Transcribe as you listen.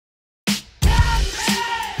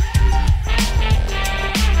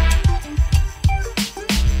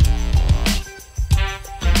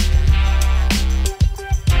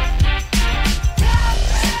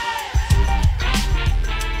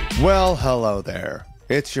Well, hello there.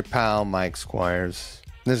 It's your pal, Mike Squires.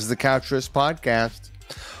 This is the Couchrist Podcast.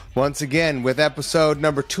 Once again, with episode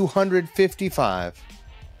number 255.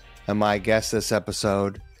 And my guest this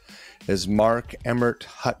episode is Marc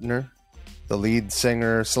Emer-Hutner, the lead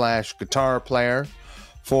singer slash guitar player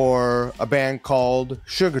for a band called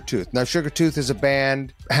Sugartooth. Now, Sugartooth is a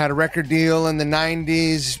band, had a record deal in the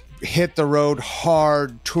 90s, hit the road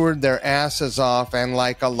hard, toured their asses off, and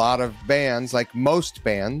like a lot of bands, like most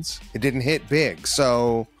bands, it didn't hit big.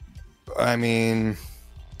 So, I mean,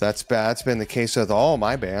 that's been the case with all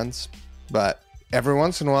my bands, but every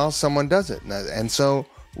once in a while someone does it, and so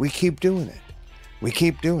we keep doing it.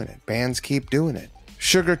 Bands keep doing it.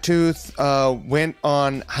 Sugartooth went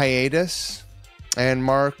on hiatus, and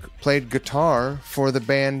Marc played guitar for the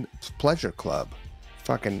band Pleasure Club.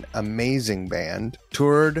 Fucking amazing band.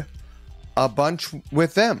 Toured a bunch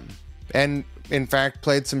with them, and in fact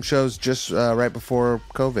played some shows just right before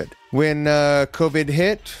COVID. When COVID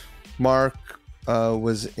hit, Marc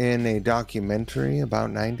was in a documentary about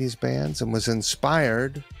 90s bands and was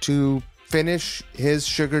inspired to finish his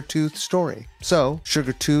Sugartooth story. So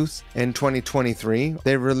Sugartooth in 2023,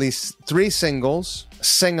 they released 3 singles: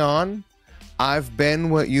 Sing On, I've Been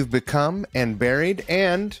What You've Become, and Buried.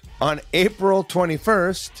 And on April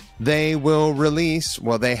 21st, they will release,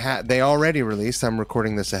 well, they already released, I'm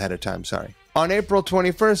recording this ahead of time, sorry. On April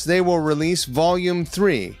 21st, they will release Volume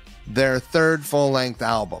 3, their 3rd full-length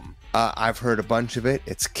album. I've heard a bunch of it.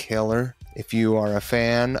 It's killer. If you are a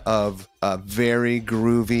fan of very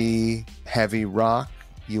groovy, heavy rock,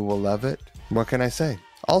 you will love it. What can I say?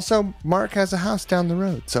 Also, Marc has a house down the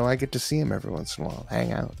road, so I get to see him every once in a while,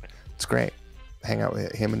 hang out. It's great. Hang out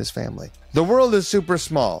with him and his family. The world is super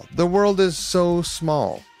small. The world is so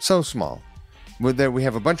small. So small. We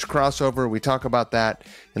have a bunch of crossover. We talk about that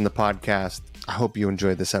in the podcast. I hope you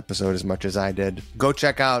enjoyed this episode as much as I did. Go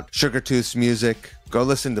check out Sugartooth's music. Go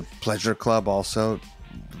listen to Pleasure Club also.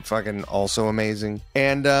 Fucking also amazing.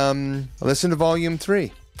 And listen to Volume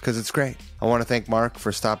 3 because it's great. I want to thank Marc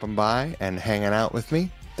for stopping by and hanging out with me.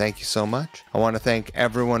 Thank you so much. I want to thank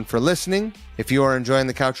everyone for listening. If you are enjoying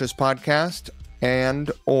the Couchrist Podcast and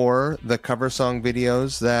or the cover song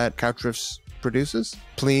videos that Couchrist produces,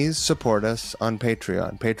 please support us on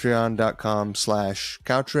Patreon.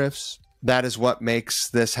 Patreon.com/Couchrifts. That is what makes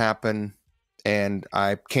this happen. And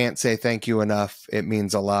I can't say thank you enough. It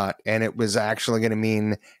means a lot. And it was actually going to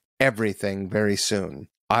mean everything very soon.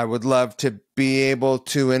 I would love to be able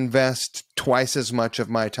to invest twice as much of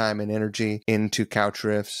my time and energy into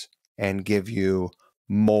Couchrifts and give you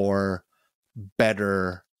more,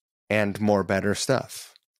 better, and more better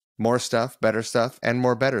stuff. More stuff, better stuff, and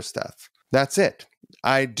more better stuff. That's it.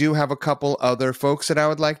 I do have a couple other folks that I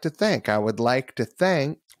would like to thank. I would like to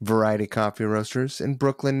thank Variety Coffee Roasters in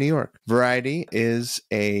Brooklyn, New York. Variety is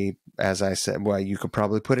as I said, well, you could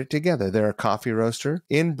probably put it together. They're a coffee roaster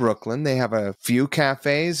in Brooklyn. They have a few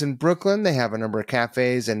cafes in Brooklyn. They have a number of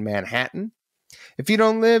cafes in Manhattan. If you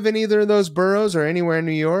don't live in either of those boroughs or anywhere in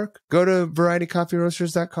New York, go to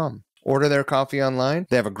varietycoffeeroasters.com. Order their coffee online.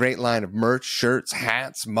 They have a great line of merch, shirts,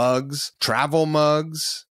 hats, mugs, travel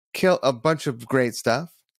mugs, a bunch of great stuff.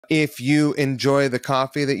 If you enjoy the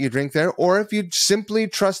coffee that you drink there, or if you simply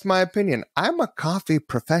trust my opinion, I'm a coffee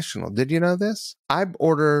professional. Did you know this? I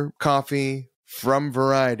order coffee from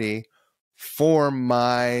Variety for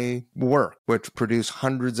my work, which produce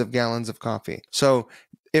hundreds of gallons of coffee. So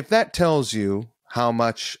if that tells you how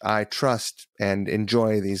much I trust and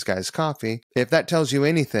enjoy these guys' coffee, if that tells you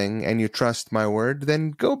anything and you trust my word,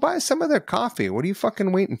 then go buy some of their coffee. What are you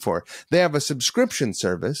fucking waiting for? They have a subscription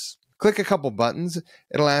service. Click a couple buttons.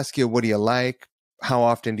 It'll ask you, what do you like? How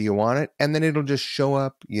often do you want it? And then it'll just show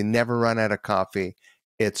up. You never run out of coffee.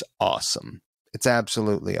 It's awesome. It's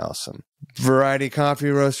absolutely awesome. Variety Coffee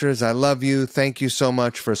Roasters, I love you. Thank you so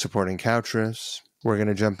much for supporting Couchrist. We're going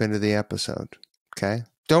to jump into the episode. Okay?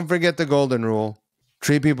 Don't forget the golden rule.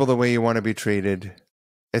 Treat people the way you want to be treated.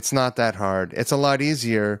 It's not that hard. It's a lot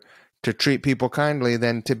easier to treat people kindly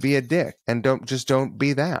than to be a dick. And don't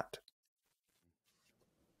be that.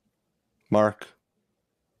 Marc,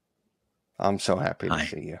 I'm so happy to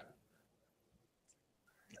see you.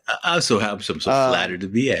 I'm so happy. I'm so flattered to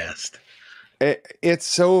be asked.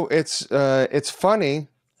 It's funny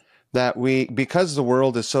that because the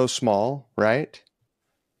world is so small, right?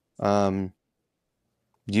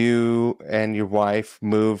 You and your wife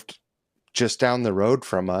moved just down the road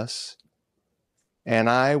from us, and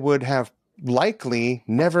I would have likely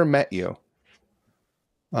never met you.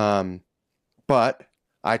 But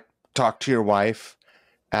I talked to your wife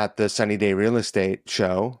at the Sunny Day Real Estate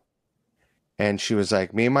show, and she was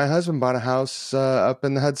like, me and my husband bought a house up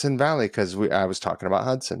in the Hudson Valley, because I was talking about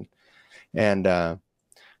Hudson. And I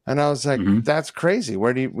was like, that's crazy.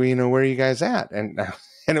 Where are you guys at? And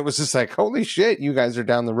it was just like, holy shit, you guys are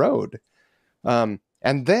down the road. And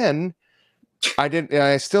then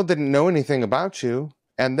I still didn't know anything about you.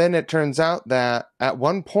 And then it turns out that at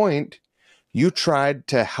one point you tried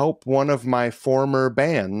to help one of my former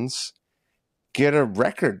bands get a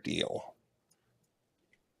record deal.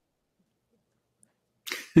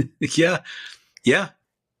 Yeah.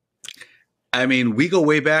 I mean, we go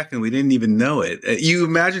way back and we didn't even know it. You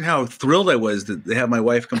imagine how thrilled I was to have my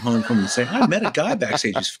wife come home from and say, I met a guy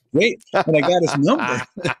backstage. He's great. And I got his number.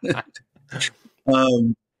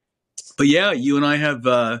 But yeah, you and I have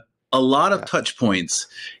a lot of touch points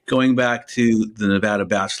going back to the Nevada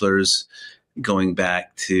Bachelors, going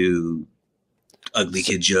back to Ugly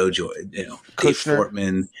Kid Joe, Dave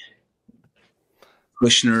Fortman,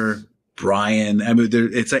 Kushner, Brian. I mean,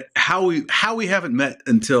 it's like how we haven't met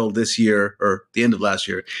until this year or the end of last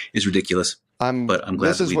year is ridiculous. But I'm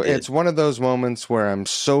glad that we did. It's one of those moments where I'm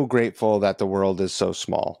so grateful that the world is so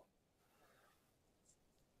small.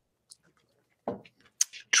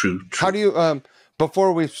 True. How do you,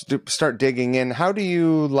 before we start digging in, how do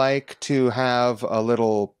you like to have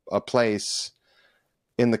a place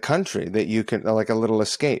in the country that you can, like a little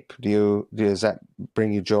escape? Does that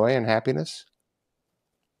bring you joy and happiness?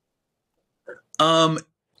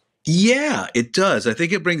 Yeah, it does. I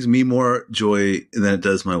think it brings me more joy than it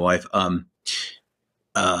does my wife.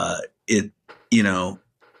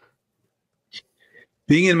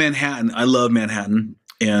 Being in Manhattan, I love Manhattan,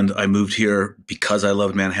 and I moved here because I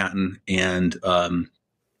loved Manhattan, and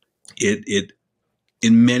it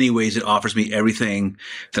in many ways it offers me everything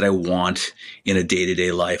that I want in a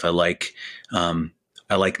day-to-day life. I like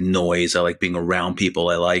noise. I like being around people.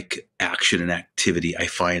 I like action and activity. I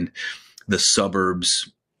find the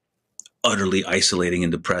suburbs utterly isolating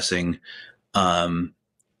and depressing. And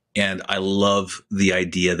I love the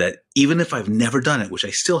idea that even if I've never done it, which I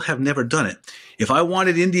still have never done it, if I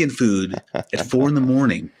wanted Indian food at 4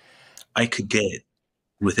 a.m, I could get it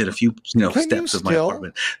within a few steps of my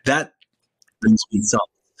apartment. That brings me solace.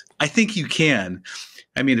 I think you can.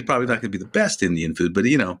 I mean, it's probably not going to be the best Indian food, but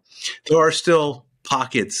there are still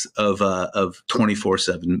pockets of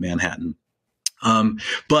 24/7 Manhattan.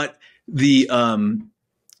 But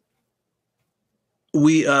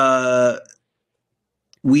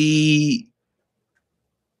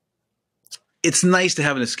it's nice to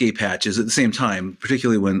have an escape hatches at the same time,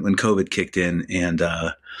 particularly when COVID kicked in and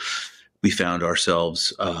we found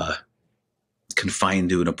ourselves confined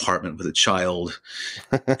to an apartment with a child,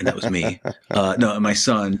 and that was me. And my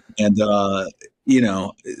son. And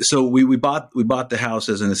so we bought the house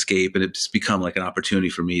as an escape, and it's become like an opportunity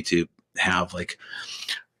for me to have like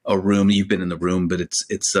a room. You've been in the room, but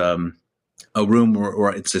it's a room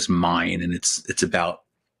where it's just mine, and it's about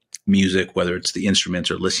music, whether it's the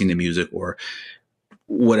instruments or listening to music or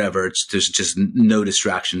whatever. There's just no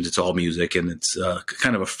distractions. It's all music, and it's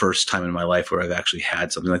kind of a first time in my life where I've actually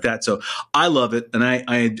had something like that. So I love it, and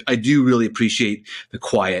I do really appreciate the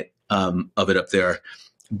quiet of it up there.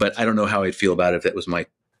 But I don't know how I'd feel about it if that was my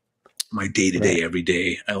day-to-day every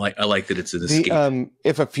day. I like that it's an escape.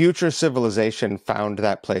 If a future civilization found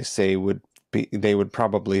that place, they would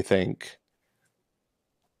probably think,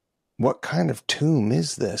 what kind of tomb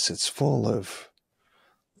is this? It's full of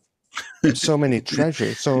so many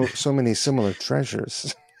treasures, so many similar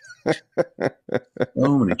treasures.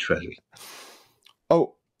 So many treasures.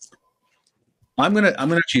 Oh, I'm gonna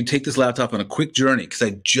actually take this laptop on a quick journey because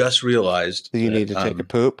I just realized you need to take a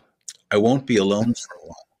poop. I won't be alone for a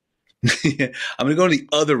while. I'm gonna go to the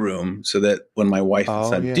other room so that when my wife and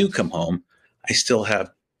son do come home, I still have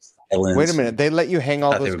silence. Wait a minute, they let you hang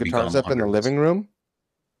all those guitars up in the living room?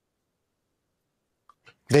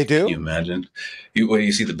 They do? Can you imagine? When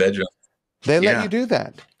you see the bedroom. They let you do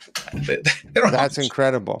that. That's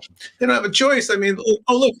incredible. They don't have a choice. I mean,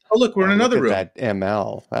 look, we're in another room. That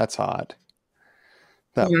ML, that's hot.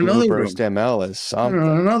 That Blue Burst ML is something.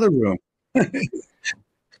 We're in another room. Yeah,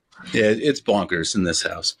 it's bonkers in this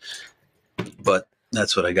house. But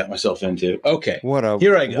that's what I got myself into. Okay.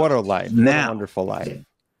 Here I go. What a life. What a wonderful life.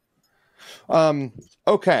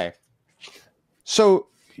 Okay. So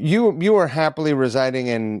you are happily residing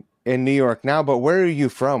in New York now, but where are you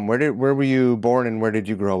from? Where were you born and where did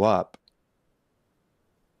you grow up?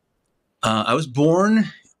 I was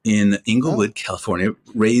born in Inglewood, California,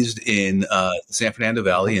 raised in San Fernando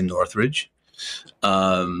Valley in Northridge,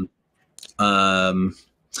 and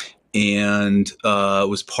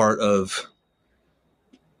was part of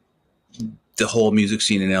the whole music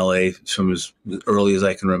scene in LA from as early as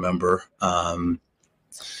I can remember, and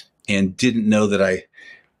didn't know that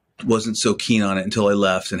wasn't so keen on it until I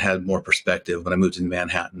left and had more perspective when I moved to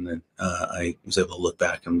Manhattan. And I was able to look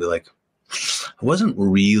back and be like, I wasn't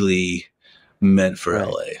really meant for Right.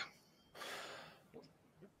 LA.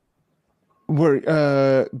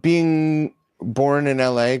 Were being born in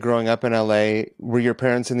LA, growing up in LA, were your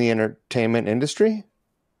parents in the entertainment industry?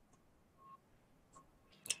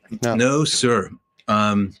 No, sir.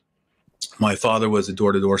 My father was a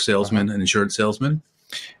door-to-door salesman, an insurance salesman,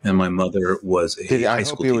 and my mother was a high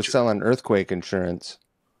school teacher. He was selling earthquake insurance.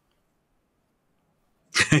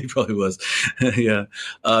 He probably was. Yeah.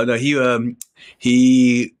 No,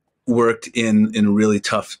 he worked in really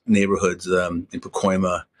tough neighborhoods in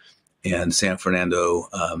Pacoima and San Fernando.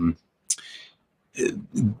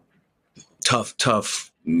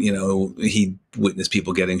 Tough. You know, he witnessed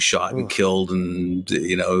people getting shot and killed, and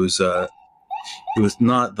you know, it was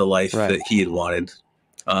not the life that he had wanted.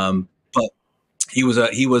 But he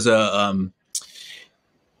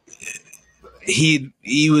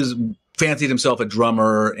fancied himself a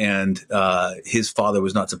drummer, and his father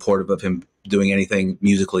was not supportive of him doing anything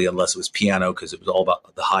musically unless it was piano, because it was all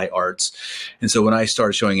about the high arts. And so when I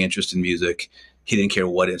started showing interest in music, he didn't care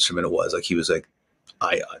what instrument it was. Like, he was like,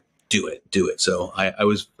 I do it. So I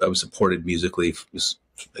was supported musically,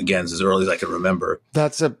 again, as early as I can remember.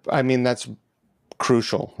 That's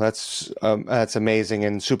crucial. That's amazing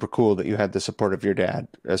and super cool that you had the support of your dad,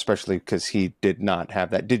 especially because he did not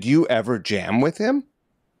have that. Did you ever jam with him?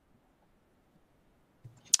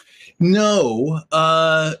 No,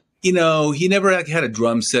 you know, he never had a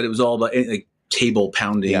drum set. It was all about like table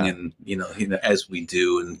pounding and, you know, as we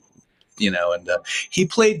do. And, you know, and he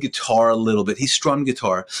played guitar a little bit. He strummed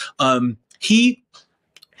guitar. A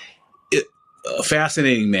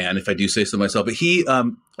fascinating man, if I do say so myself, but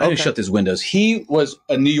I'm going to shut these windows. He was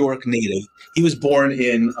a New York native. He was born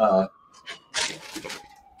in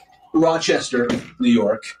Rochester, New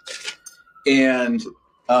York. And,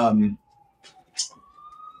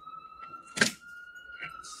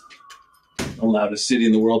 the loudest city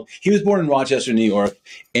in the world. He was born in Rochester, New York,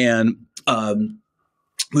 and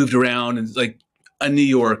moved around, and like a New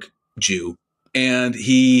York Jew. And when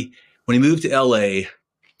he moved to LA,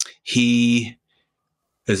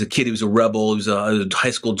 as a kid, he was a rebel. He was a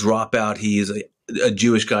high school dropout. He is a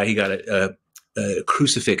Jewish guy. He got a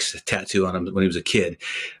crucifix tattoo on him when he was a kid.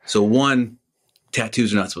 So one,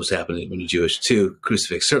 tattoos are not supposed to happen when you're Jewish. Two,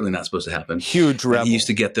 crucifix certainly not supposed to happen. Huge rebel. He used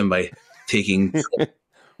to get them by taking.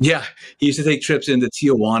 Yeah, he used to take trips into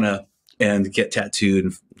Tijuana and get tattooed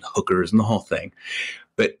and hookers and the whole thing.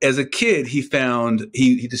 But as a kid, he found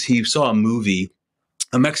he saw a movie,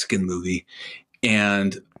 a Mexican movie,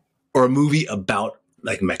 or a movie about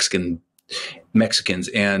like Mexicans,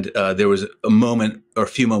 and there was a moment or a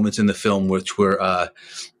few moments in the film which were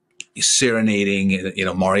serenading, you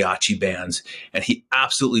know, mariachi bands, and he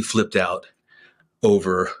absolutely flipped out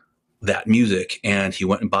over that music, and he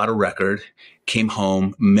went and bought a record, came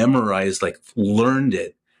home, memorized, like learned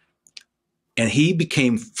it, and he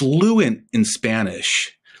became fluent in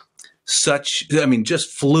Spanish. Just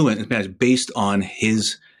fluent in Spanish based on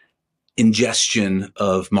his ingestion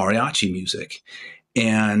of mariachi music.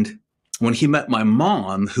 And when he met my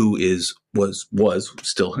mom, who was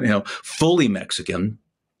still, you know, fully Mexican,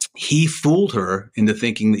 he fooled her into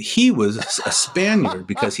thinking that he was a Spaniard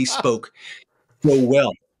because he spoke so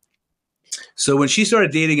well. So when she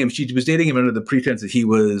started dating him, she was dating him under the pretense that he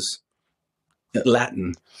was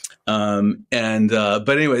Latin. But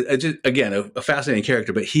anyway, again, a fascinating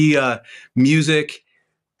character, but music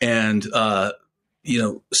and, you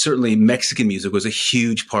know, certainly Mexican music was a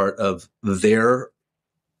huge part of their,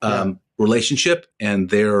 relationship and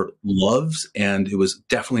their loves. And it was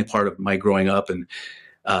definitely part of my growing up, and,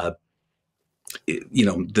 you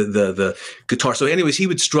know, the guitar. So anyways, he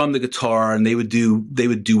would strum the guitar, and they would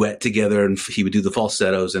duet together, and he would do the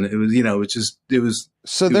falsettos, and it was, you know, there was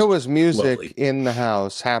music lovely in the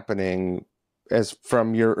house happening as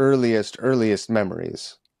from your earliest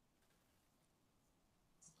memories.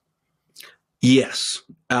 Yes,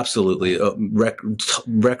 absolutely.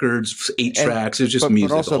 Records, 8 tracks. It was just music.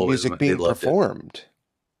 But also music being performed.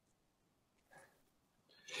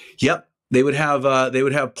 Yep. They would have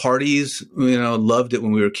parties, you know, loved it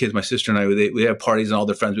when we were kids. My sister and I, we'd have parties, and all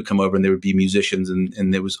their friends would come over, and there would be musicians,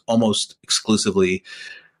 and there was almost exclusively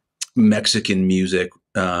Mexican music.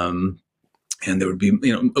 And there would be,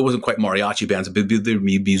 you know, it wasn't quite mariachi bands, but there would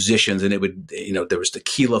be musicians, and it would, you know, there was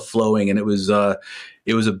tequila flowing, and it was a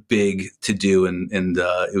big to do, and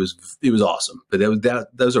it was awesome. But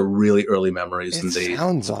those are really early memories.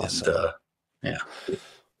 Sounds awesome. Yeah.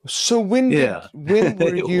 So when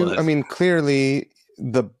were you? I mean, clearly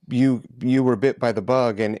you were bit by the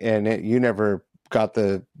bug, and you never got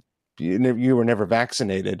the you were never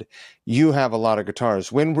vaccinated. You have a lot of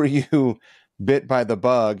guitars. When were you bit by the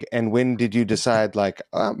bug, and when did you decide, like,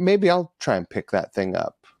 maybe I'll try and pick that thing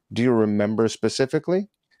up? Do you remember specifically?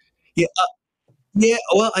 Yeah. Yeah.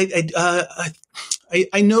 Well,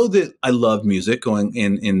 I know that I love music going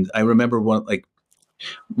in, and I remember one,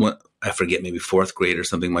 I forget, maybe fourth grade or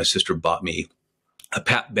something, my sister bought me a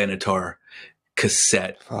Pat Benatar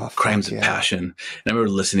cassette, Crimes of Passion. And I remember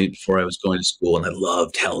listening before I was going to school, and I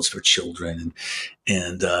loved Hells for Children.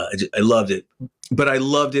 And I loved it, but I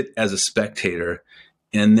loved it as a spectator.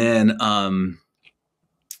 And then I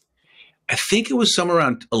think it was somewhere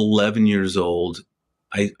around 11 years old.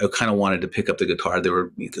 I kind of wanted to pick up the guitar. There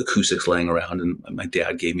were acoustics laying around, and my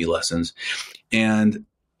dad gave me lessons. And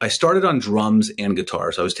I started on drums and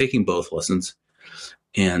guitar. So I was taking both lessons.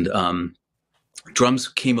 And drums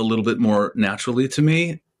came a little bit more naturally to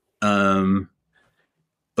me. But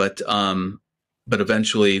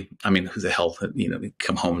eventually, I mean, who the hell, you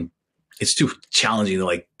come home. It's too challenging to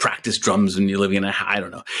like practice drums when you're living in I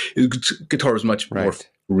don't know. Guitar was much more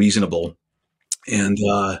reasonable. And,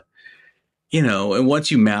 and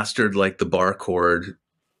once you mastered like the bar chord,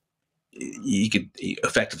 you could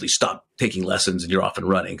effectively stop taking lessons and you're off and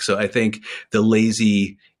running. So I think the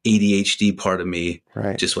lazy ADHD part of me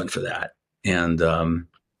just went for that. And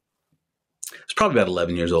it's probably about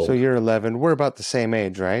 11 years old. So you're 11. We're about the same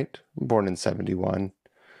age, right? Born in 71.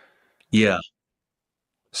 Yeah.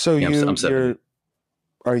 So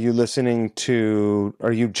are you just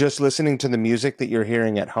listening to the music that you're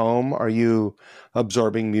hearing at home? Are you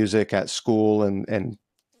absorbing music at school and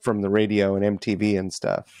from the radio and MTV and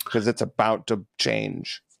stuff? Because it's about to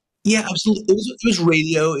change. Yeah, absolutely. It was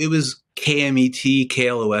radio. It was KMET,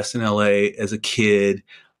 KLOS in LA as a kid.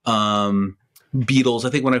 Beatles. I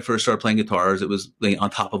think when I first started playing guitars, it was like On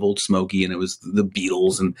Top of Old Smokey, and it was the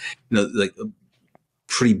Beatles, and like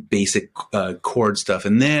pretty basic chord stuff.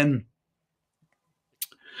 And then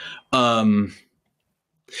I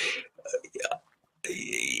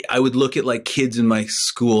would look at like kids in my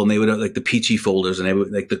school, and they would have like the Peachy folders, and they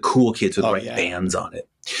would like the cool kids would write bands on it.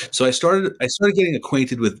 So I started getting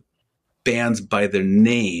acquainted with bands by their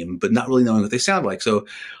name, but not really knowing what they sound like. So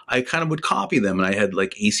I kind of would copy them, and I had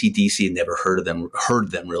like AC/DC, and never heard them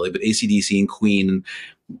really, but AC/DC and Queen and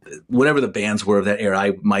whatever the bands were of that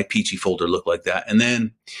era, my Peachy folder looked like that. And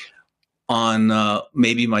then on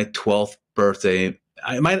maybe my 12th birthday,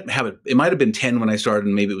 it might have been 10 when I started,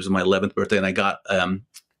 and maybe it was my 11th birthday, and I got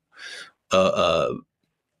a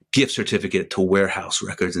gift certificate to Warehouse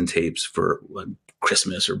Records and Tapes for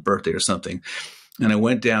Christmas or birthday or something. And I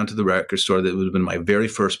went down to the record store. That would have been my very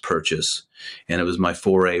first purchase, and it was my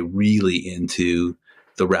foray really into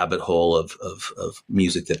the rabbit hole of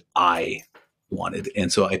music that I wanted.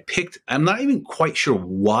 And so I picked, I'm not even quite sure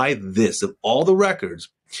why this, of all the records,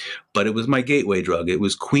 but it was my gateway drug. It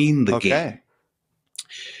was Queen, The Game.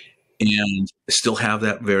 And I still have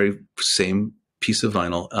that very same piece of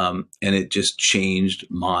vinyl. And it just changed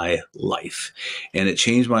my life. And it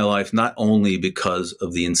changed my life not only because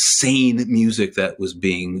of the insane music that was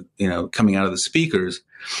being, coming out of the speakers,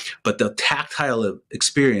 but the tactile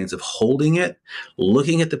experience of holding it,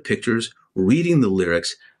 looking at the pictures, reading the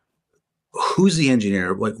lyrics, who's the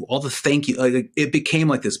engineer, like all the thank you. Like, it became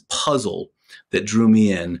like this puzzle that drew me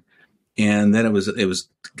in. And then it was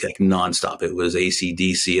like nonstop. It was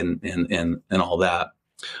AC/DC and all that.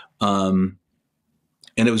 And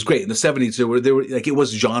it was great. In the 70s, there were like, it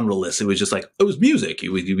was genreless. It was just like, it was music.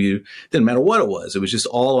 It didn't matter what it was. It was just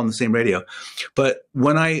all on the same radio. But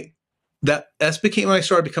when that became when I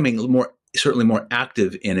started becoming certainly more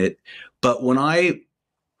active in it. But when I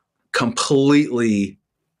completely,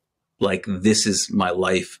 like, this is my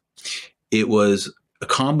life, it was a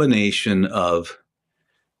combination of,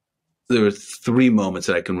 there were three moments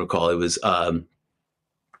that I can recall. It was Adam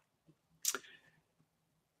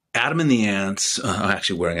and the Ants. I'm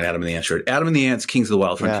actually wearing an Adam and the Ants shirt. Adam and the Ants, Kings of the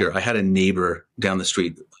Wild Frontier. Yeah. I had a neighbor down the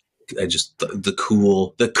street.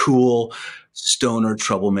 The cool stoner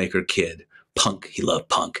troublemaker kid. Punk. He loved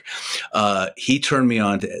punk. He turned me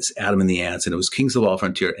on to Adam and the Ants, and it was Kings of the Wild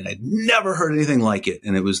Frontier, and I'd never heard anything like it.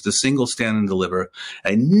 And it was the single Stand and Deliver.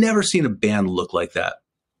 I'd never seen a band look like that.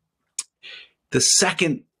 The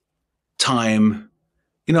second time,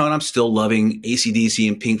 and I'm still loving AC/DC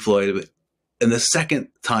and Pink Floyd, and the second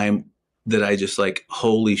time that I just like,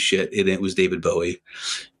 holy shit, it was David Bowie.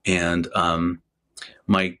 And I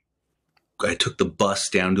took the bus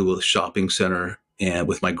down to a shopping center and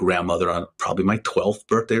with my grandmother on probably my 12th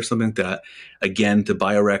birthday or something like that, again, to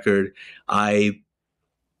buy a record. I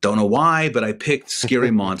don't know why, but I picked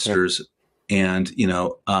Scary Monsters. And,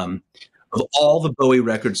 of all the Bowie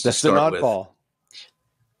records to start with.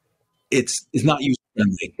 it's not user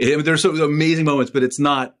friendly. I mean, there's some amazing moments, but it's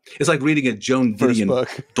not. It's like reading a Joan Didion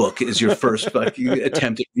book is your first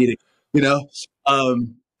attempt at reading. You know,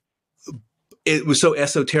 it was so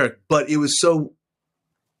esoteric, but it was so.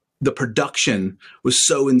 The production was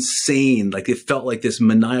so insane. Like it felt like this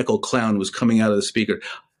maniacal clown was coming out of the speaker.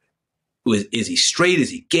 Is he straight?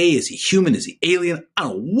 Is he gay? Is he human? Is he alien? I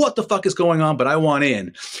don't know what the fuck is going on, but I want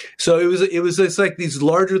in. So it's like these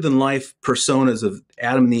larger than life personas of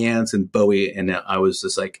Adam and the Ants and Bowie. And I was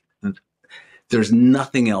just like, there's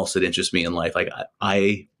nothing else that interests me in life. Like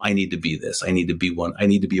I need to be this. I need to be one. I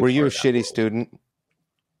need to be. Were you a shitty student?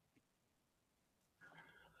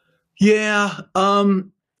 Yeah.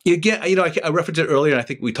 Again, you know, I referenced it earlier. I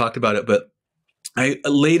think we talked about it, but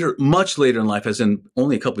much later in life, as in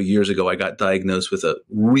only a couple of years ago, I got diagnosed with a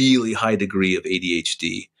really high degree of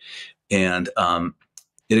ADHD. And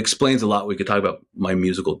it explains a lot. We could talk about my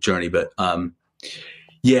musical journey, but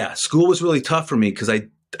yeah, school was really tough for me because I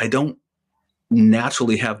don't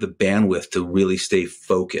naturally have the bandwidth to really stay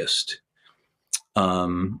focused.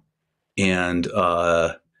 So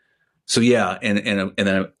yeah, and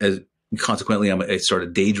then consequently, I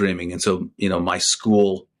started daydreaming. And so, you know, my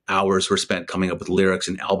school hours were spent coming up with lyrics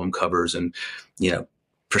and album covers and, you know,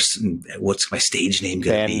 what's my stage name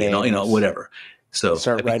going to be? And, you know, whatever. So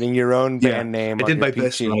start writing your own band name. I did my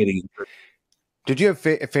best writing. Did you have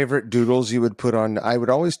favorite doodles you would put on? I would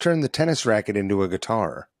always turn the tennis racket into a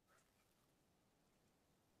guitar.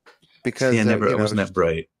 Because I wasn't that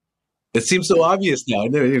bright. It seems so obvious now.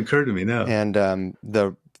 It never even occurred to me now. And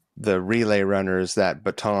the relay runners, that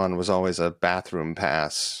baton was always a bathroom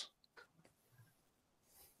pass.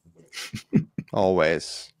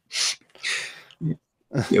 Always.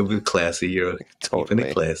 Yeah, we're classy. You're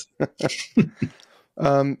totally classy.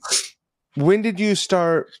 When did you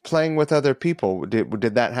start playing with other people?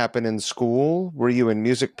 Did that happen in school? Were you in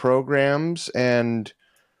music programs? And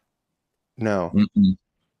no.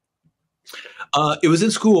 It was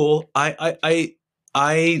in school. I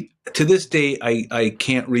to this day, I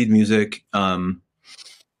can't read music.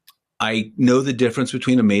 I know the difference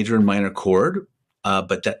between a major and minor chord,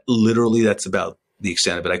 but that's about the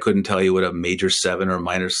extent of it. I couldn't tell you what a major 7 or a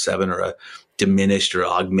minor 7 or a diminished or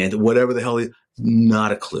augmented, whatever the hell,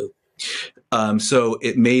 not a clue. So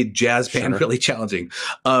it made jazz band really challenging.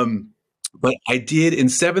 But I did in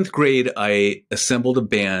 7th grade, I assembled a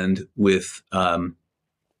band with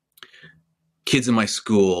kids in my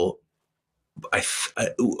school. I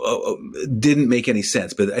didn't make any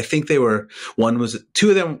sense, but I think two of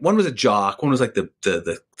them. One was a jock. One was like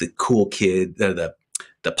the cool kid, the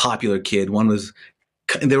popular kid.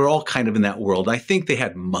 They were all kind of in that world. I think they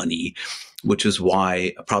had money, which is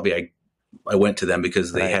why probably I went to them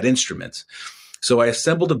because they had instruments. So I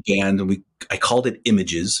assembled a band and I called it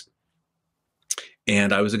Images.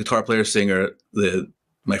 And I was a guitar player, singer.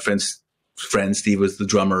 My friend Steve was the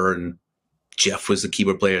drummer, and Jeff was the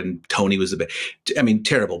keyboard player, and Tony was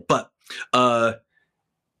terrible. But I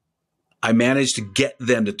managed to get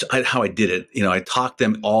them how I did it. You know, I talked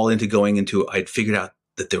them all into going into, I'd figured out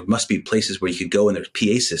that there must be places where you could go and there's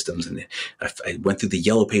PA systems. And I went through the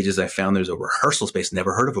yellow pages. I found there's a rehearsal space.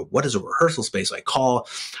 Never heard of it. What is a rehearsal space? I call,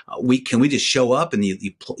 can we just show up and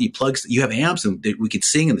you plug, you have amps and we could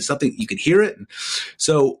sing and there's something, you could hear it. And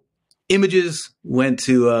so Images went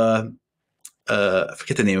to, I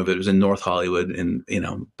forget the name of it. It was in North Hollywood, and you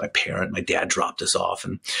know, my dad dropped us off,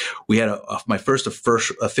 and we had my first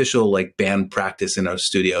official like band practice in our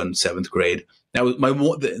studio in 7th grade. That was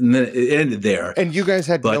and then it ended there. And you guys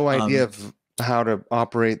had no idea of how to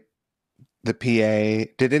operate the PA.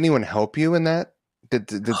 Did anyone help you in that?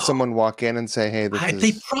 Did someone walk in and say, "Hey,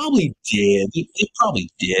 They probably did. They probably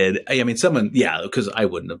did. I mean, someone, yeah, because I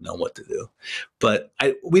wouldn't have known what to do. But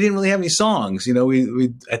we didn't really have any songs. You know,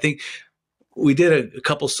 I think we did a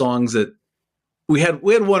couple songs that we had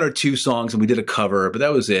 1 or 2 songs, and we did a cover, but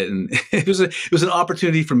that was it. And it was an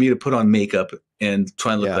opportunity for me to put on makeup and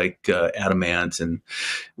try and look like Adamant and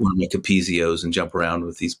wear my Capizios and jump around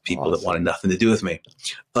with these people that wanted nothing to do with me.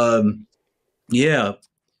 Yeah.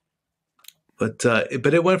 But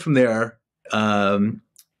it went from there,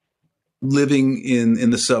 living in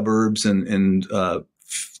the suburbs and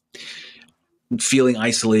feeling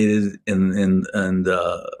isolated and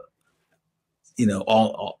you know,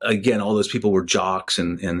 all those people were jocks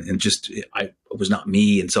and just, I was not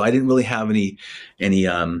me. And so I didn't really have any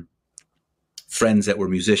friends that were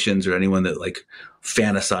musicians or anyone that like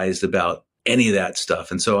fantasized about any of that stuff.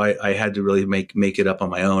 And so I had to really make it up on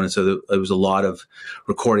my own. And so there was a lot of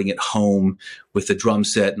recording at home with the drum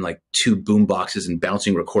set and like 2 boom boxes and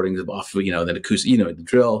bouncing recordings off, you know, then acoustic, you know, the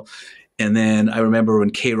drill. And then I remember when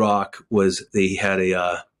K-Rock they had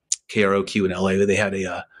a KROQ in LA. They had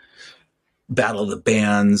a battle of the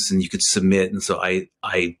bands, and you could submit. And so I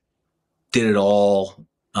did it all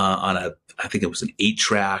on I think it was an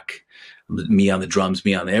 8-track. Me on the drums,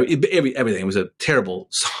 me on everything. It was a terrible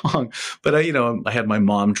song, but I had my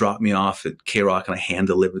mom drop me off at K-Rock, and I hand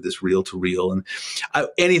delivered this reel to reel, and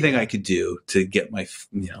anything I could do to get my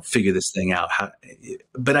figure this thing out.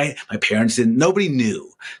 But my parents didn't. Nobody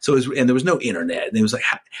knew, so and there was no internet, and it was like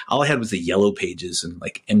all I had was the Yellow Pages and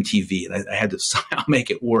like MTV, and I had to somehow make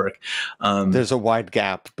it work. There's a wide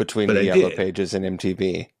gap between the Yellow Pages and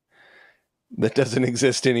MTV that doesn't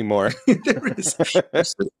exist anymore. There is.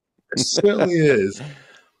 It certainly is.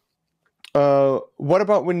 What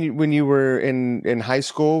about when you were in high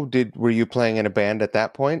school? Were you playing in a band at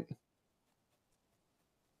that point?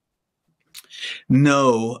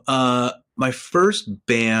 No. My first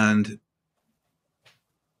band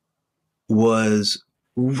was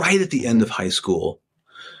right at the end of high school.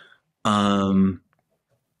 It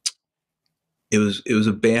was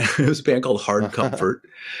a band. It was a band called Hard Comfort.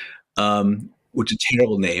 Which is a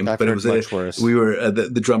terrible name, but it was much worse. We were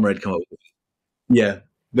the drummer had come up with it. Yeah,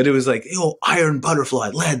 but it was like Iron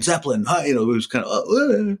Butterfly, Led Zeppelin. It was kind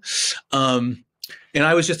of and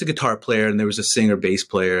I was just a guitar player, and there was a singer, bass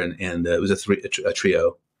player, and it was a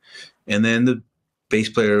trio. And then the bass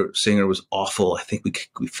player singer was awful. I think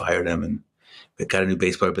we fired him and we got a new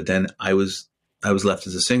bass player. But then I was left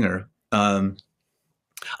as a singer. I've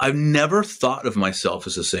never thought of myself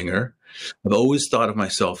as a singer. I've always thought of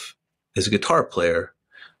myself as a guitar player.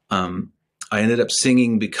 I ended up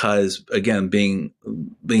singing because, again, being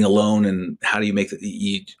alone, and how do you make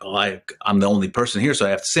I'm the only person here, so I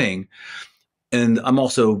have to sing. And I'm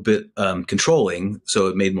also a bit controlling, so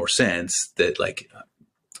it made more sense that I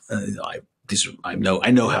know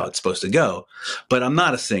how it's supposed to go, but I'm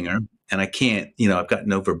not a singer, and I can't, I've got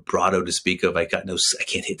no vibrato to speak of. I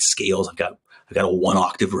can't hit scales. I've got a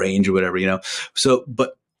 1-octave range or whatever, So,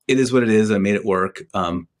 but it is what it is. I made it work.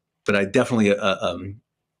 But I definitely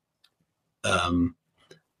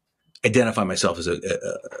identify myself as a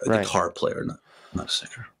guitar player, not a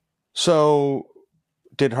singer. So,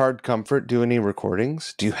 did Hard Comfort do any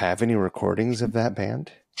recordings? Do you have any recordings of that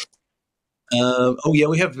band? Oh yeah,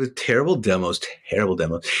 we have terrible demos.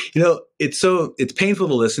 It's painful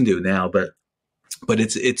to listen to now, but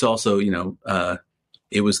it's also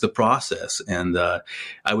it was the process, and I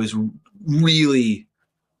was really.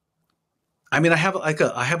 I mean, I have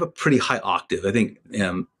a pretty high octave. I think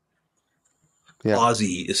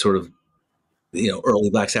Ozzy is sort of early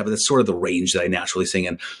Black Sabbath. That's sort of the range that I naturally sing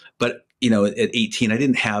in. But at 18, I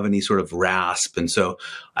didn't have any sort of rasp, and so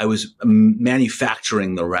I was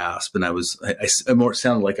manufacturing the rasp, and I more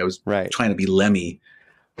sounded like I was trying to be Lemmy,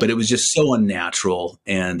 but it was just so unnatural,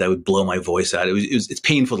 and I would blow my voice out. It's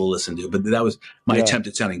painful to listen to, but that was my attempt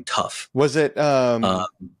at sounding tough. Was it?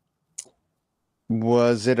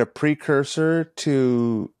 Was it a precursor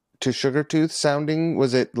to Sugartooth sounding?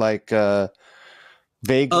 Was it like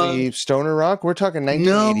vaguely stoner rock? We're talking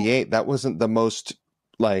 1988. No. That wasn't the most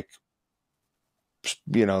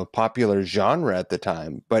popular genre at the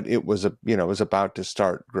time, but it was it was about to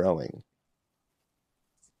start growing.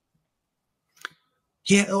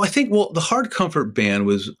 Yeah, I think the Hard Comfort band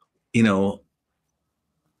was to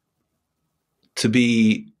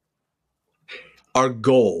be. Our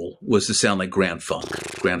goal was to sound like Grand Funk,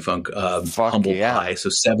 Humble Pie. So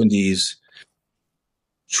 70s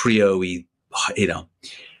trio-y, a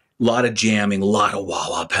lot of jamming, a lot of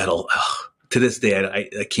wah-wah pedal. Ugh. To this day, I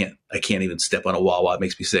can't even step on a wah-wah. It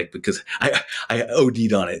makes me sick because I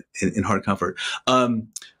OD'd on it in Hard Comfort. And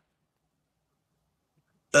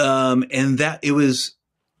that it was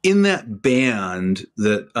in that band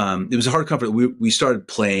that it was a Hard Comfort. We started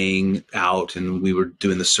playing out, and we were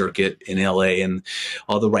doing the circuit in LA and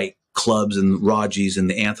all the right clubs and Raji's and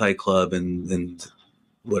the Anti Club and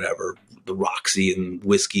whatever, the Roxy and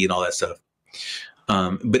Whiskey and all that stuff.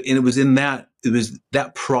 It was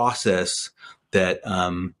that process that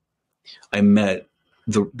I met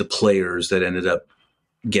the players that ended up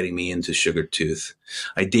getting me into Sugartooth.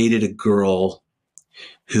 I dated a girl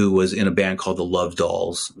who was in a band called the Love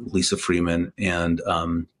Dolls, Lisa Freeman, and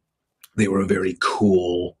they were a very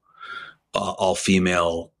cool,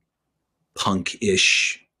 all-female,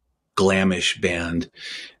 punk-ish, glamish band,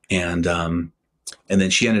 and then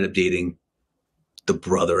she ended up dating the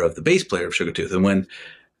brother of the bass player of Sugartooth, and when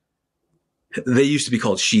they used to be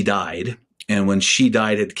called She Died, and when She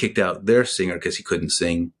Died had kicked out their singer because he couldn't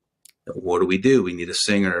sing, what do? We need a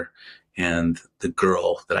singer. And the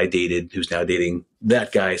girl that I dated, who's now dating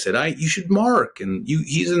that guy, said, you should Marc, and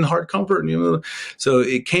he's in Hard Comfort. And, so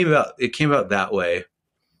it came about that way.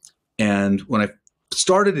 And when I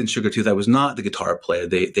started in Sugartooth, I was not the guitar player.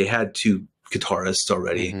 They had two guitarists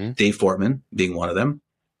already, Dave Fortman being one of them,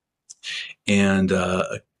 and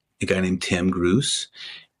a guy named Tim Gruce,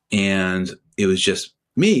 and it was just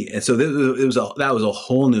me. And so that was a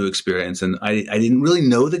whole new experience. And I didn't really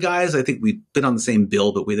know the guys. I think we'd been on the same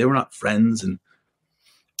bill, but they were not friends. And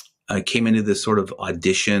I came into this sort of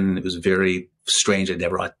audition. It was very strange. I'd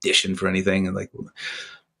never auditioned for anything,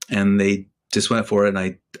 and they just went for it. And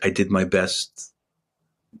I did my best.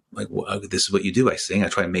 Like, this is what you do. I sing. I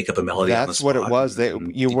try and make up a melody. That's what it was.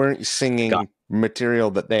 You weren't singing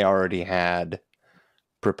material that they already had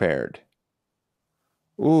prepared.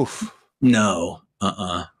 Oof. No.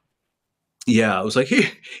 Yeah, I was like,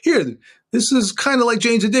 here. This is kind of like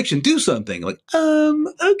Jane's Addiction. Do something. Like,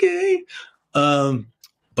 okay.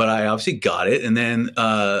 But I obviously got it. And then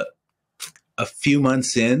a few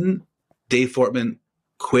months in, Dave Fortman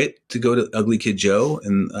quit to go to Ugly Kid Joe,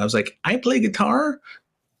 and I was like, I play guitar.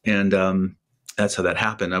 And that's how that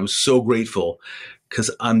happened. I was so grateful because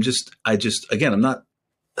I'm not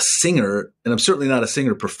a singer, and I'm certainly not a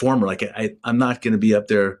singer performer. Like I'm not going to be up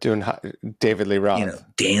there doing David Lee Roth,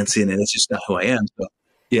 dancing, and it's just not who I am. So,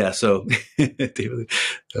 yeah, so David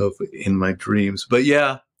in my dreams, but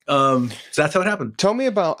yeah, so that's how it happened. Tell me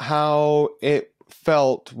about how it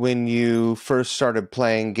felt when you first started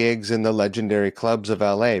playing gigs in the legendary clubs of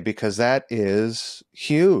LA, because that is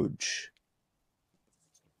huge.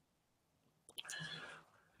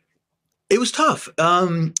 It was tough.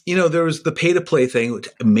 There was the pay to play thing, which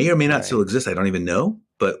may or may not still exist. I don't even know.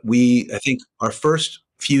 But I think our first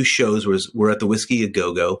few shows were at the Whiskey a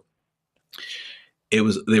Go Go.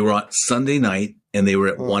 They were on Sunday night, and they were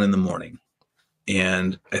at 1 a.m.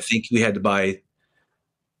 And I think we had to buy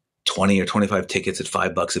 20 or 25 tickets at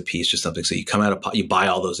 $5 a piece or something. So you come out you buy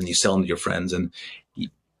all those and you sell them to your friends. And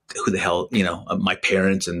who the hell, my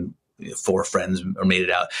parents and 4 friends made it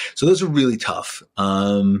out. So those are really tough.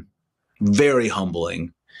 Very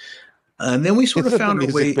humbling. And then we sort of found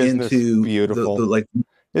our way into beautiful.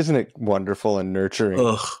 Isn't it wonderful and nurturing?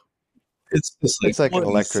 Ugh. It's just it's like an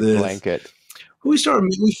electric blanket. We started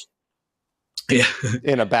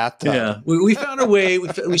in a bathtub. Yeah. We found our way.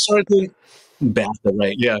 We started doing bathtub,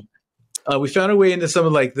 right? Yeah. We found our way into some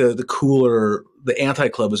of the cooler, the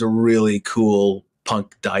Anti-Club was a really cool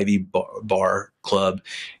punk divey bar club,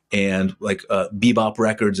 and Bebop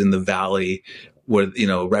Records in the Valley, where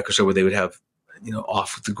record store where they would have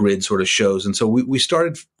off the grid sort of shows. And so we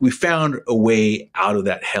found a way out of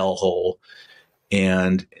that hellhole,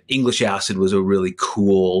 and English Acid was a really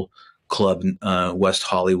cool club in West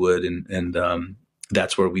Hollywood, and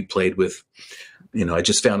that's where we played with. I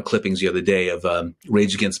just found clippings the other day of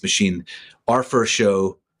Rage Against the Machine. Our first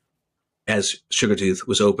show as Sugartooth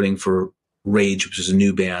was opening for Rage, which was a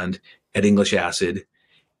new band, at English Acid,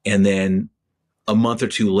 and then a month or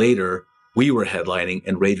two later, we were headlining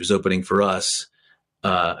and Rage was opening for us.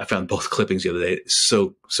 I found both clippings the other day.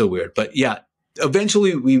 So weird. But yeah,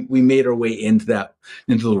 eventually we made our way into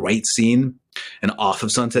the right scene and off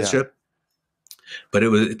of Sunset Strip. But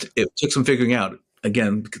it took some figuring out.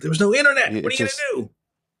 Again, because there was no internet. What are you going to do?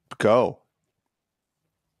 Go.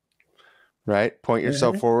 Right? Point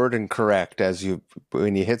yourself forward and correct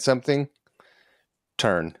when you hit something,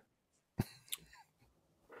 turn.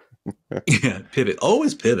 Yeah, pivot.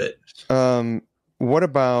 Always pivot. What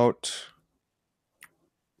about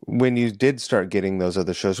when you did start getting those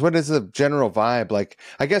other shows? What is the general vibe like?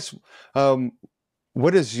 I guess,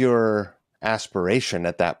 what is your aspiration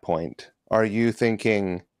at that point? Are you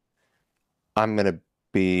thinking, I'm going to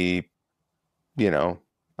be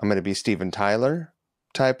Steven Tyler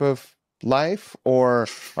type of life? Or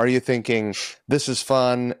are you thinking, this is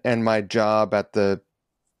fun and my job at the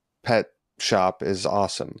pet shop is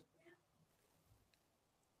awesome?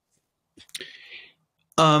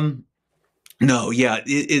 No, yeah,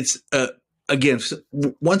 it's again,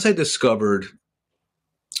 once I discovered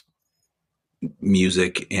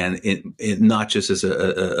music, and it not just as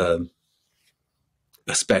a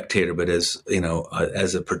spectator, but as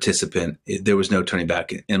as a participant, there was no turning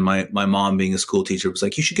back. And my mom, being a school teacher, was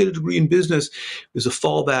like, you should get a degree in business. It was a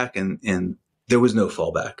fallback, and there was no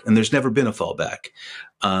fallback, and there's never been a fallback.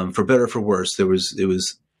 For better or for worse, it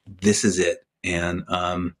was this is it. And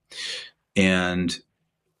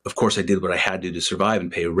of course I did what I had to survive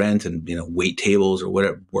and pay rent and, wait tables or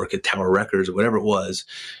whatever, work at Tower Records or whatever it was.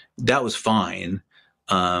 That was fine.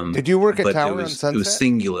 Did you work at Tower on Sunset? It was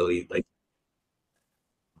singularly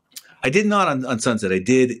I did not on Sunset. I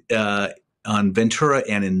did on Ventura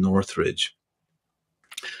and in Northridge.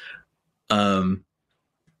 But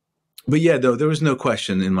yeah, though, there was no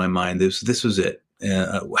question in my mind. This was it.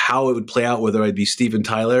 How it would play out, whether I'd be Steven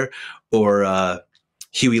Tyler or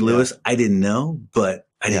Huey Lewis, I didn't know, but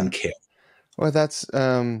I didn't care. Well, that's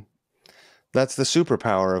the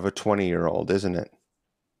superpower of a 20-year-old, isn't it?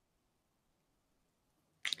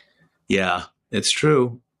 Yeah, it's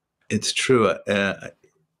true. It's true. As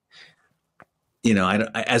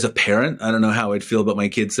a parent, I don't know how I'd feel about my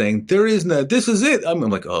kids saying, "There is no, this is it." I'm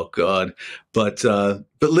like, oh God. But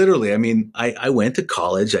literally, I mean, I went to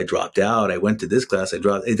college, I dropped out. I went to this class, I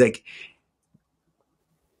dropped. It's like,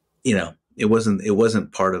 it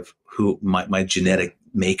wasn't part of who my genetic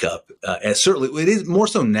makeup. Certainly, it is more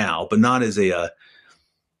so now, but not as an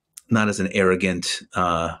arrogant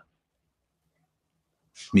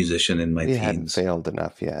musician in my teens. You hadn't failed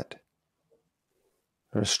enough yet.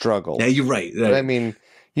 Or struggled. Yeah, you're right. I mean,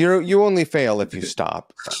 you only fail if you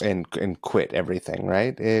stop and quit everything,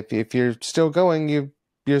 right? If you're still going,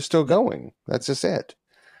 you're still going. That's just it.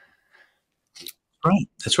 Right.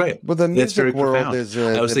 That's right. Well, the music world is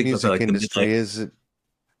the music industry is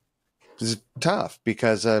tough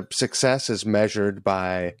because success is measured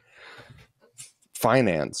by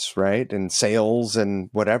finance, right, and sales and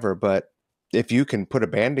whatever. But if you can put a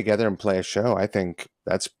band together and play a show, I think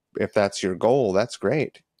if that's your goal, that's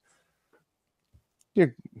great.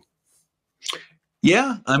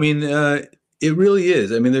 Yeah, I mean, it really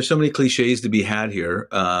is. I mean, there's so many cliches to be had here,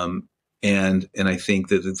 and I think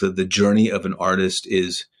that the journey of an artist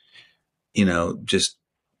is, just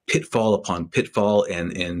pitfall upon pitfall,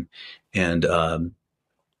 and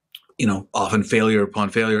often failure upon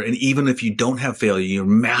failure. And even if you don't have failure, you're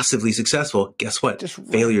massively successful. Guess what? Just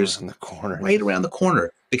failure's right around the corner. Right around the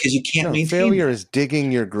corner, because you can't maintain. Failure is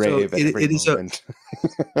digging your grave. So it is moment.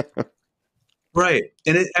 Right.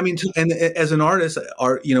 And and as an artist,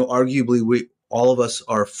 arguably all of us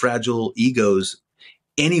are fragile egos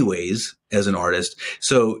anyways, as an artist.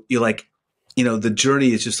 So you're like, the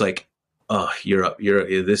journey is just like, oh, you're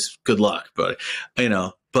this, good luck. But,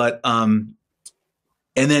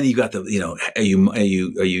 and then you got are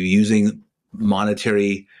you using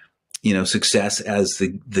monetary, success as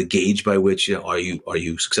the gauge by which, are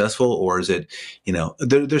you successful, or is it,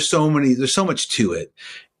 there's so much to it.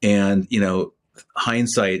 And,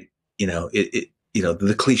 hindsight,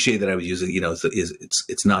 the cliche that I was using, is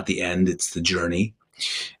it's not the end, it's the journey.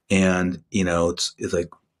 And, it's like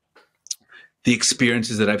the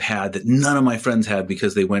experiences that I've had that none of my friends had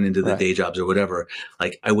because they went into the day jobs or whatever.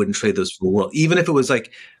 Like, I wouldn't trade those for the world. Even if it was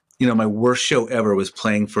like, my worst show ever was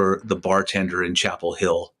playing for the bartender in Chapel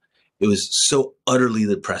Hill. It was so utterly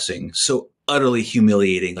depressing, so utterly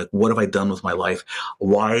humiliating. Like, what have I done with my life?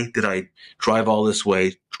 Why did I drive all this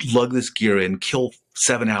way, lug this gear in, kill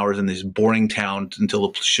 7 hours in this boring town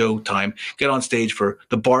until the show time, get on stage for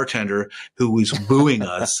the bartender who was booing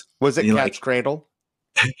us? Was it Cat's Cradle?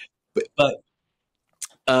 But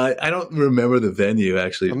I don't remember the venue,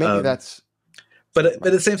 actually. Well, maybe that's. But at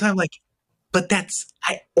the same time, like, but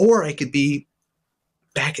I could be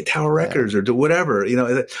back at Tower Records or do whatever.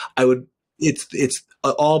 I would. It's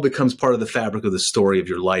all becomes part of the fabric of the story of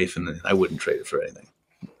your life, and I wouldn't trade it for anything.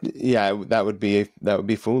 Yeah, that would be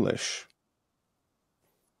foolish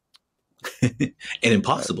and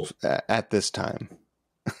impossible at this time.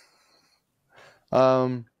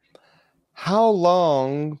 How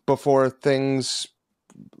long before things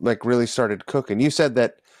like really started cooking? You said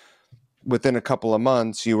that within a couple of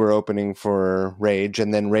months you were opening for Rage,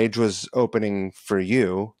 and then Rage was opening for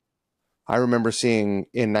you. I remember seeing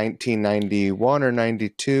in 1991 or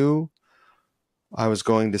 92, I was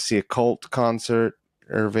going to see a Cult concert,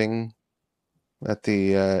 Irving, at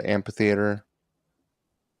the amphitheater.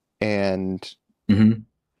 And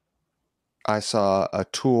I saw a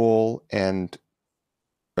Tool, and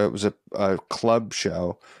it was a club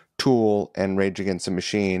show, Tool and Rage Against the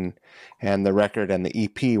Machine, and the record and the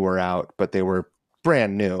EP were out, but they were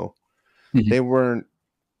brand new. They weren't,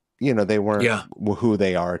 who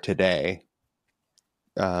they are today.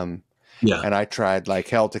 And I tried like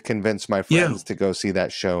hell to convince my friends to go see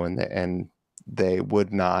that show, and they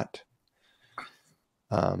would not.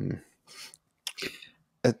 I'm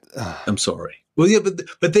sorry. Well, yeah,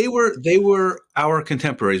 but they were our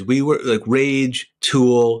contemporaries. We were like Rage,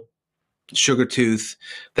 Tool, Sugartooth.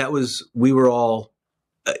 We were all,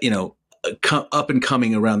 up and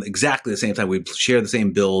coming around exactly the same time. We shared the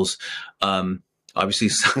same bills. Obviously,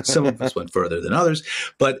 some of us went further than others,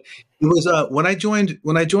 but it was when I joined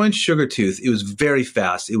Sugartooth. It was very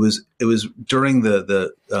fast. It was during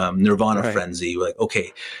the Nirvana frenzy. Like,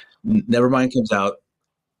 okay, Nevermind comes out.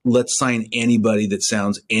 Let's sign anybody that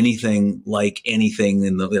sounds anything like anything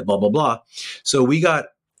in the blah blah blah. So we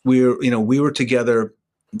were together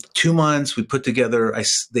 2 months. We put together.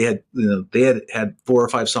 They had 4 or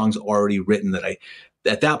 5 songs already written that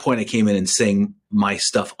at that point I came in and sang my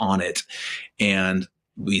stuff on it, and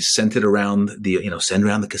we sent it around send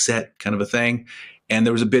around the cassette kind of a thing. And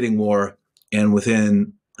there was a bidding war. And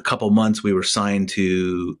within a couple months, we were signed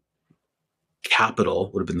to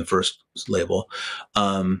Capitol, would have been the first label.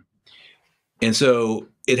 And so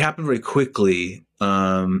it happened very quickly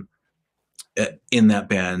in that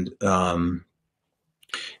band.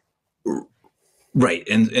 Right.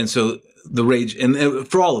 And so the rage, and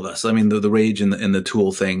for all of us, I mean, the rage and the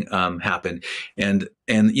Tool thing happened. And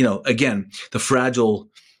again, the fragile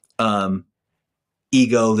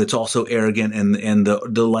ego that's also arrogant, and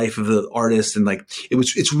the life of the artist, and like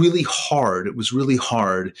it's really hard. It was really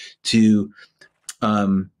hard to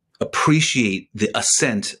appreciate the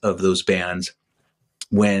ascent of those bands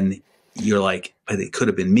when you're like, it could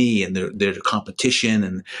have been me, and they're competition,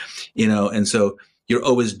 and so you're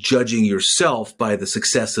always judging yourself by the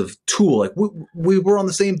success of Tool. Like we were on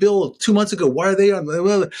the same bill 2 months ago. Why are they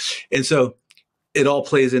on? And so it all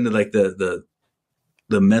plays into like the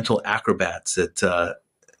mental acrobats that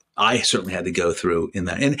I certainly had to go through in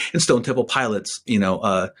that. And Stone Temple Pilots,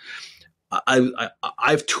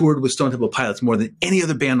 I've toured with Stone Temple Pilots more than any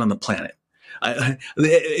other band on the planet.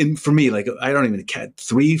 And for me, like, I don't even count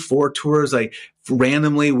 3-4 tours. Like,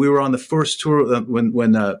 randomly, we were on the first tour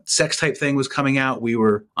when Sex Type Thing was coming out. We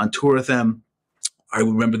were on tour with them. I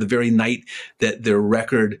remember the very night that their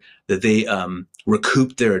record, that they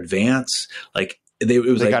recouped their advance. Like, they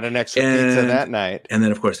got an extra pizza that night. And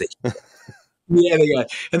then, of course, they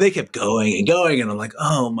kept going and going. And I'm like,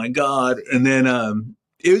 oh my God. And then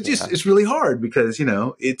it was just, it's really hard because,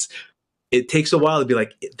 it takes a while to be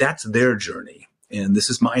like, that's their journey and this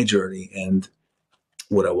is my journey. And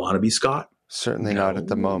would I want to be Scott? Certainly not at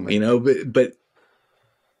the moment. But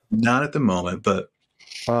not at the moment, but.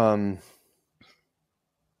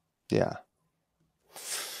 Yeah.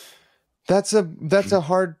 That's a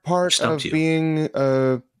hard part of being,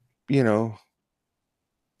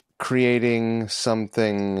 creating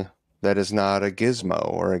something that is not a gizmo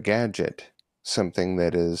or a gadget, something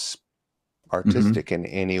that is artistic in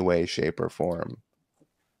any way, shape, or form,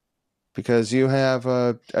 because you have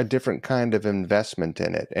a different kind of investment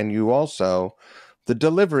in it, and you also, the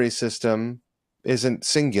delivery system isn't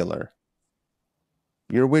singular.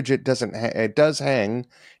 Your widget it does hang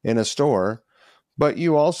in a store, but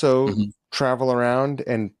you also travel around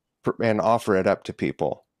and offer it up to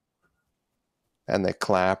people, and they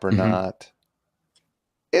clap or not.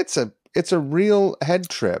 It's a real head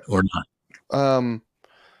trip or not.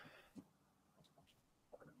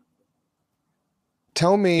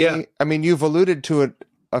 Tell me, I mean, you've alluded to it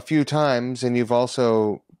a few times, and you've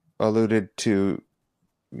also alluded to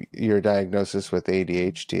your diagnosis with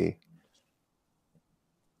ADHD.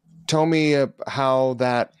 Tell me how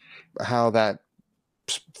that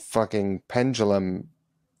fucking pendulum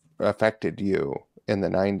affected you in the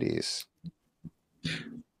 90s.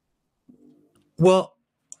 Well,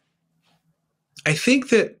 I think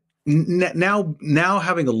that now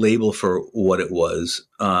having a label for what it was,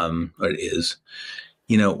 or it is,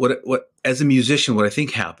 what as a musician, what I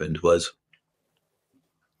think happened was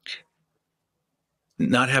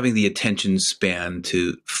not having the attention span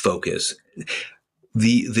to focus.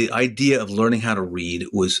 The idea of learning how to read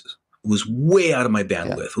was way out of my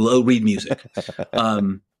bandwidth. Yeah. Read music.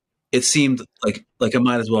 It seemed like I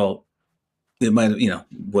might as well. It might,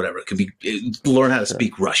 whatever. It could be learn how to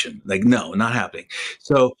speak Russian. Like, no, not happening.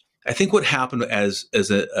 So I think what happened as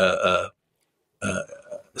a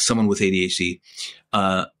someone with ADHD,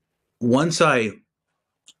 once I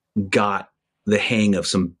got the hang of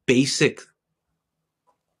some basic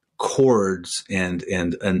chords and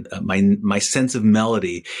my sense of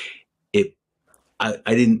melody,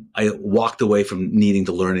 I walked away from needing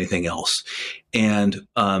to learn anything else. And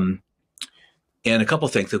a couple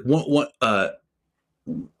of things. Like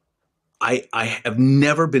I have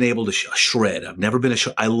never been able to shred. I've never been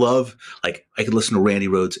I love, like, I could listen to Randy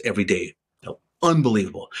Rhoads every day.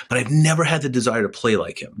 Unbelievable. But I've never had the desire to play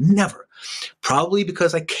like him. Never. Probably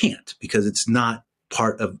because I can't, because it's not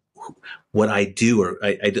part of what I do, or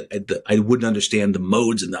I wouldn't understand the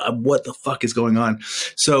modes and what the fuck is going on.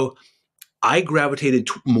 So I gravitated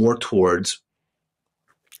more towards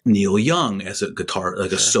Neil Young as a guitar,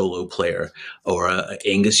 like a solo player, or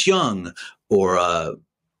Angus Young, or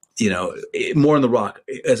more in the rock.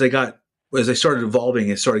 As I started evolving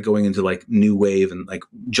and started going into like new wave, and like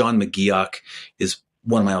John McGeoch is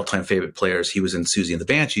one of my all-time favorite players. He was in Susie and the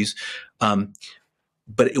Banshees. But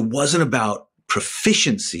it wasn't about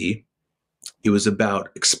proficiency. It was about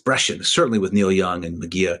expression, certainly with Neil Young and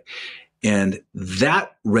McGeoch. And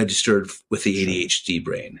that registered with the ADHD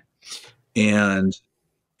brain. And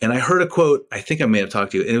And I heard a quote, I think I may have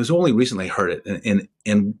talked to you, and it was only recently I heard it.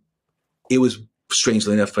 And it was,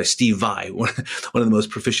 strangely enough, by Steve Vai, one of the most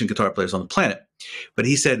proficient guitar players on the planet. But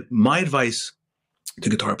he said, my advice to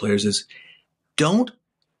guitar players is don't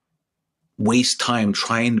waste time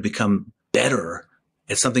trying to become better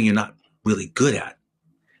at something you're not really good at.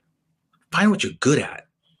 Find what you're good at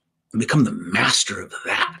and become the master of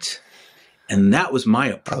that. And that was my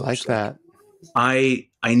approach. I like that. I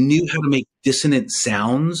knew how to make dissonant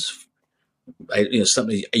sounds.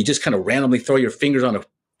 Something you just kind of randomly throw your fingers on the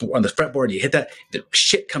fretboard, you hit that, the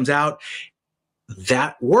shit comes out.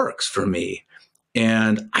 That works for me.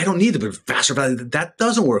 And I don't need to be faster value. That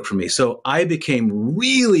doesn't work for me. So I became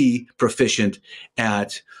really proficient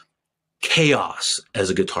at chaos as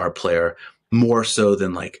a guitar player, more so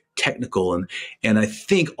than like technical. And I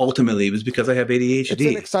think ultimately it was because I have ADHD. It's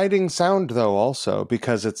an exciting sound though, also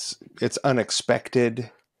because it's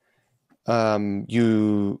unexpected.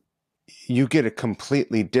 You get a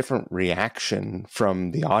completely different reaction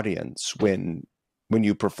from the audience when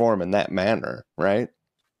you perform in that manner, right?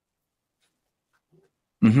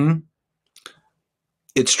 Mm-hmm.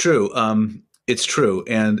 It's true. It's true.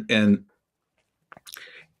 And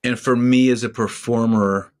for me as a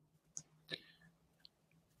performer,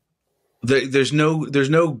 there's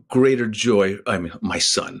no greater joy. I mean, my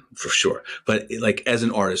son for sure, but like as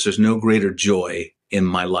an artist, there's no greater joy in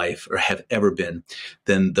my life or have ever been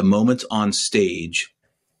than the moments on stage,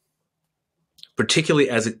 particularly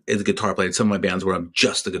as a guitar player in some of my bands where I'm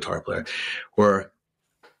just a guitar player, where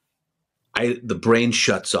the brain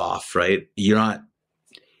shuts off, right? You're not,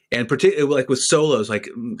 and particularly like with solos, like,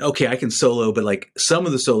 okay, I can solo, but like some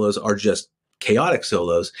of the solos are just chaotic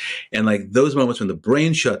solos. And like those moments when the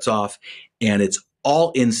brain shuts off and it's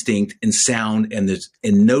all instinct and sound, and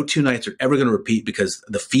no two nights are ever going to repeat because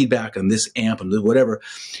the feedback on this amp and whatever,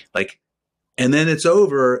 like, and then it's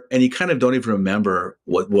over and you kind of don't even remember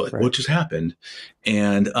what just happened.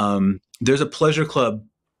 And there's a Pleasure Club,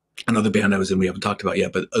 another band I was in, we haven't talked about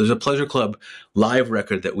yet, but there's a Pleasure Club live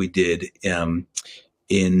record that we did in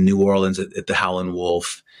New Orleans at the Howlin'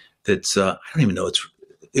 Wolf. That's I don't even know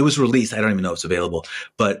it was released. I don't even know it's available,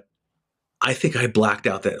 but I think I blacked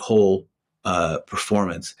out that whole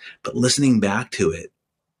performance. But listening back to it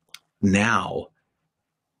now,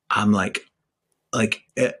 I'm like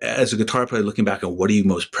as a guitar player looking back on what are you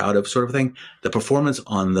most proud of, sort of thing. The performance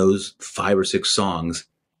on those 5 or 6 songs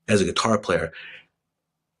as a guitar player,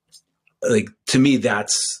 like to me, that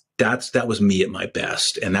was me at my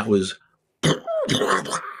best, and that was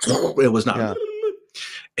it was not. Yeah.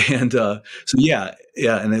 And so yeah,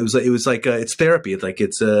 and it was like it's therapy. It's like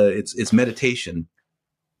it's meditation.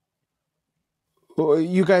 Well,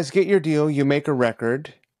 you guys get your deal. You make a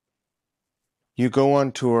record. You go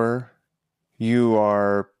on tour.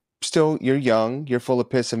 You're young. You're full of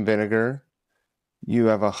piss and vinegar. You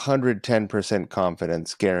have 110%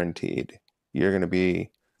 confidence guaranteed. You're gonna be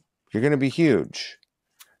huge.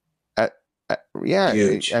 Yeah,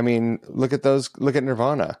 huge. I mean, look at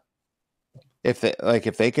Nirvana. If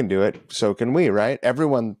they can do it, so can we, right?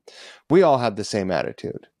 We all had the same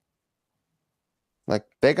attitude. Like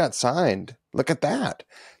they got signed. Look at that.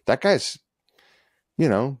 That guy's,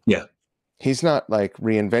 yeah. He's not like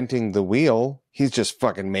reinventing the wheel. He's just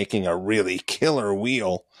fucking making a really killer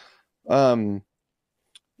wheel.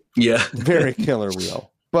 Yeah. Very killer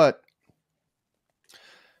wheel. But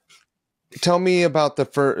tell me about the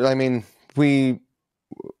first. I mean, we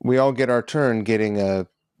all get our turn getting the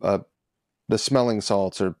smelling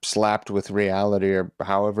salts or slapped with reality or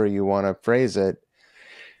however you want to phrase it.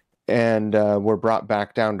 And we're brought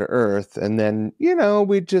back down to earth. And then,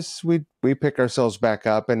 we pick ourselves back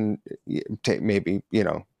up and maybe,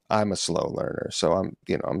 I'm a slow learner. So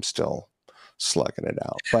I'm still slugging it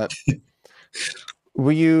out. But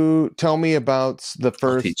will you tell me about the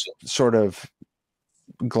first sort of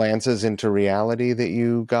glances into reality that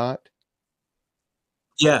you got?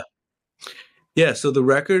 Yeah. Yeah. So the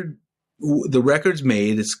record's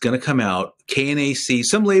made. It's going to come out. KNAC,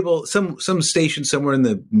 some label, some station somewhere in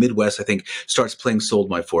the Midwest, I think, starts playing "Sold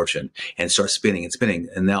My Fortune" and starts spinning and spinning.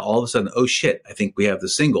 And now all of a sudden, oh shit! I think we have the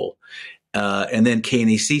single. And then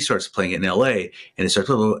KNAC starts playing it in LA, and it starts.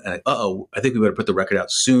 I think we better put the record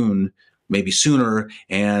out soon, maybe sooner.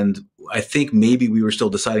 And I think maybe we were still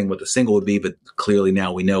deciding what the single would be, but clearly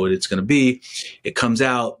now we know what it's going to be. It comes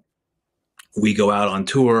out. We go out on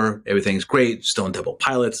tour. Everything's great. Stone Temple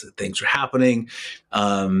Pilots. Things are happening.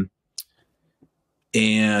 And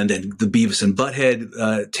the Beavis and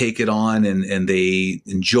Butthead take it on and they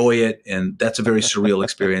enjoy it. And that's a very surreal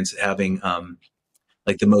experience, having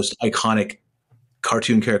like the most iconic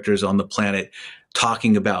cartoon characters on the planet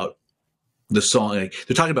talking about the song. Like,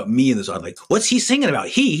 they're talking about me in the song. Like, what's he singing about?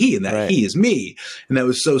 He, and that he is me. And that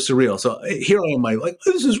was so surreal. So here I am, like,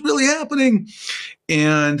 this is really happening.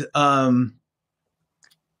 And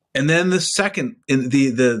then the second,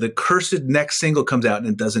 the cursed next single comes out and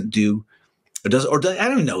it doesn't do, I don't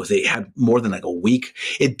even know if they had more than like a week.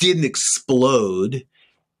 It didn't explode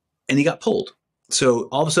and he got pulled. So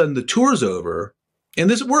all of a sudden the tour's over. And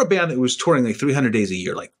we're a band that was touring like 300 days a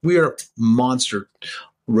year. Like, we are monster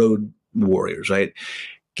road warriors, right?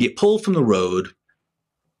 Get pulled from the road.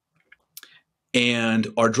 And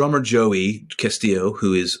our drummer, Joey Castillo,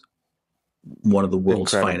 who is one of the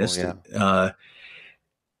world's finest,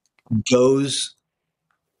 goes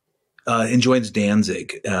and joins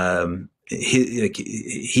Danzig.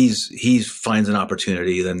 He finds an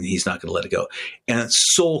opportunity, then he's not going to let it go. And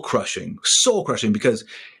it's soul crushing because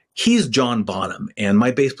he's John Bonham, and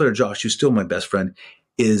my bass player, Josh, who's still my best friend,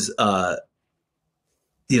 is,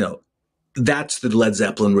 that's the Led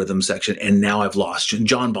Zeppelin rhythm section. And now I've lost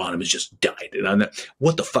John Bonham has just died. And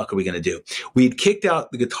what the fuck are we going to do? We had kicked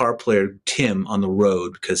out the guitar player, Tim, on the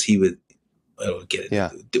road because he would, I don't get it.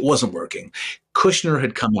 Yeah. It wasn't working. Kushner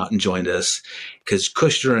had come out and joined us because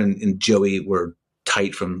Kushner and Joey were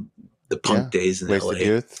tight from the punk days in LA.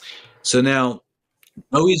 Youth. So now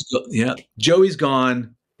Joey's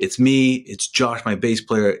gone. It's me. It's Josh, my bass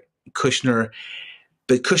player, Kushner.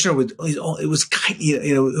 But Kushner it was kind of,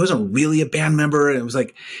 it wasn't really a band member. And it was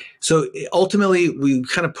like, so ultimately we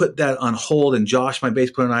kind of put that on hold. And Josh, my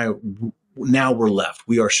bass player, and I, now we're left.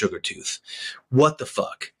 We are Sugartooth. What the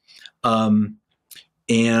fuck? And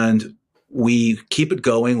we keep it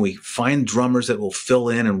going. We find drummers that will fill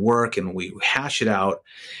in and work, and we hash it out.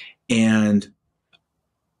 And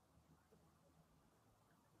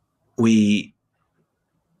we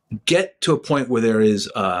get to a point where there is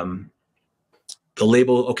the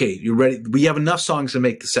label, okay, you're ready. We have enough songs to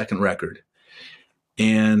make the second record.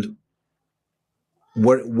 And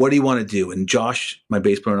what do you want to do? And Josh, my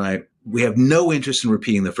bass player, and I, we have no interest in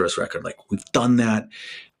repeating the first record. Like, we've done that.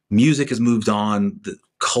 Music has moved on. The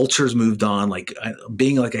culture's moved on. Like,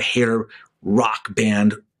 being like a hair rock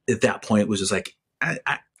band at that point was just like,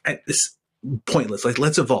 it's pointless. Like,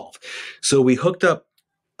 let's evolve. So we hooked up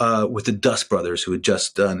with the Dust Brothers, who had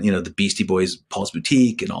just done, the Beastie Boys, Paul's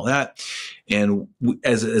Boutique, and all that. And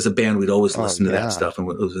as a band, we'd always listen to that stuff, and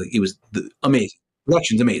it was amazing.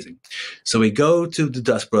 Production's amazing. So we go to the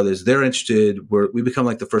Dust Brothers. They're interested. We become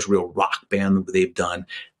like the first real rock band that they've done.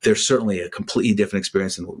 They're certainly a completely different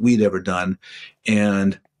experience than what we'd ever done.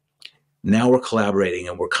 And now we're collaborating,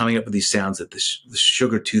 and we're coming up with these sounds that the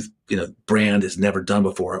Sugartooth, brand has never done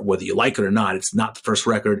before. Whether you like it or not, it's not the first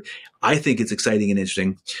record. I think it's exciting and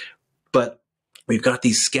interesting, but we've got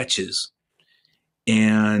these sketches,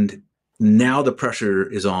 and now the pressure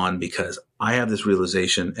is on because I have this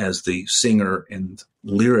realization as the singer and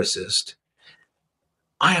lyricist,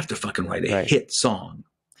 I have to fucking write a hit song,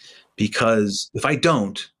 because if I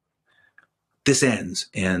don't, this ends.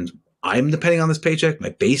 And I'm depending on this paycheck. My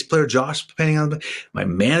bass player, Josh, depending on it. My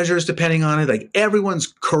manager is depending on it. Like, everyone's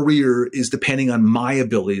career is depending on my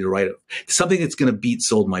ability to write something that's going to beat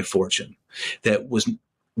Sold My Fortune. That was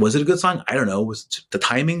it a good song? I don't know. Was the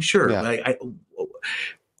timing? Sure. Yeah.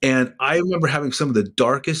 And I remember having some of the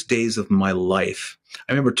darkest days of my life.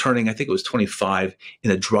 I remember turning, I think it was 25, in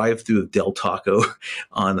a drive-through of Del Taco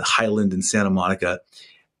on Highland in Santa Monica,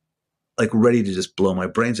 like ready to just blow my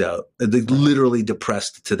brains out. Literally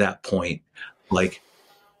depressed to that point. Like,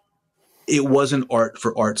 it wasn't art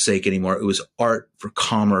for art's sake anymore. It was art for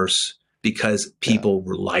commerce, because people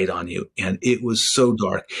relied on you. And it was so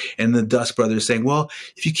dark. And the Dust Brothers saying, well,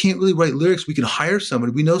 if you can't really write lyrics, we can hire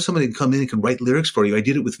somebody. We know somebody can come in and can write lyrics for you. I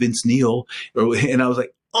did it with Vince Neil. And I was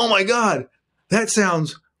like, oh my God, that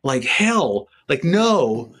sounds like hell. Like,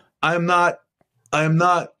 no, I'm not,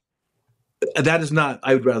 that is not,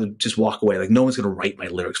 I would rather just walk away. Like, no one's going to write my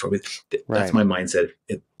lyrics for me. That's my mindset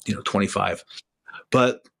at 25.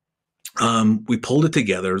 But we pulled it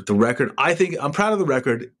together. The record, I think I'm proud of the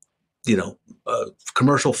record.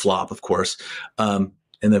 Commercial flop, of course. And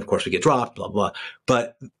then, of course, we get dropped, blah, blah.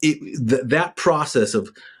 But that process of,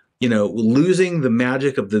 losing the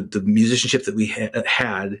magic of the musicianship that we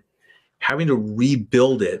had, having to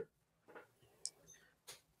rebuild it,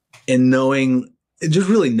 and just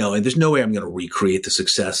really knowing there's no way I'm going to recreate the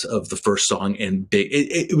success of the first song. And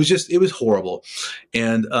it was horrible.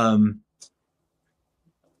 And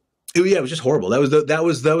it was just horrible. That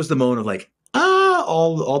was the moment of like,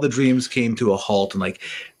 all the dreams came to a halt, and like,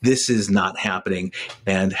 this is not happening.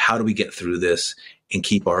 And how do we get through this and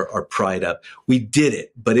keep our pride up? We did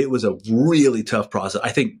it, but it was a really tough process.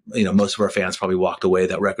 I think, most of our fans probably walked away.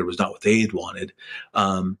 That record was not what they had wanted.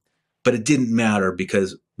 but it didn't matter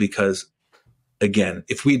because again,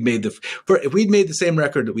 if we'd made the same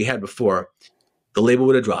record that we had before, the label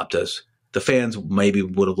would have dropped us. The fans maybe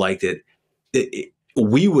would have liked it.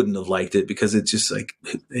 We wouldn't have liked it because it's just like,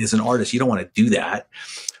 as an artist, you don't want to do that.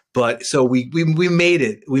 But so we made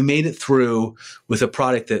it. We made it through with a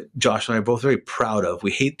product that Josh and I are both very proud of.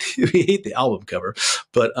 We hate the album cover,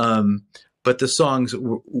 but the songs,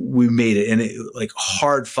 we made it, and it like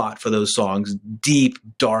hard fought for those songs. Deep,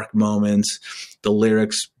 dark moments. The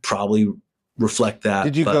lyrics probably reflect that.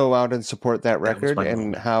 Did you go out and support that record?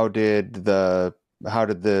 And how did the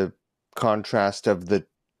contrast of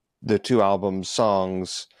the two album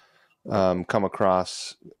songs come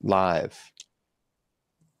across live?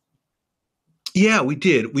 Yeah, we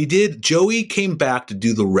did. Joey came back to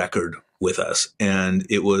do the record with us, and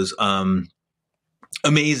it was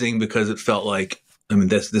amazing because it felt like, I mean,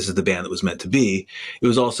 this is the band that was meant to be. It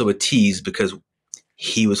was also a tease because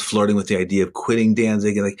he was flirting with the idea of quitting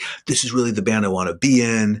Danzig and like, this is really the band I want to be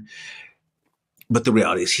in. But the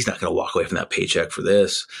reality is he's not going to walk away from that paycheck for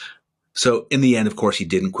this. So in the end, of course, he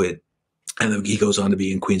didn't quit. And then he goes on to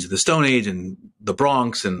be in Queens of the Stone Age and the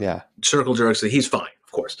Bronx and Circle Jerks. So he's fine,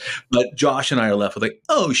 of course. But Josh and I are left with like,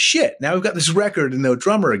 oh shit, now we've got this record and no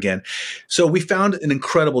drummer again. So we found an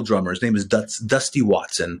incredible drummer. His name is Dusty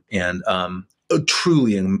Watson, and a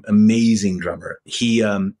truly amazing drummer.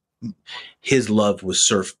 His love was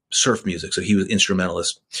surf music, so he was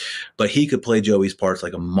instrumentalist, but he could play Joey's parts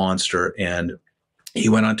like a monster. And he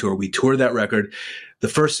went on tour. We toured that record. The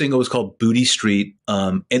first single was called Booty Street,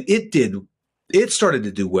 and it started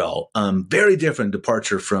to do well. Very different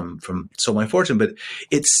departure from So My Fortune, but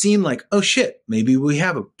it seemed like, oh shit, maybe we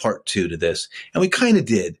have a part 2 to this, and we kind of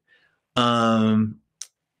did.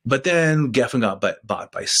 But then Geffen got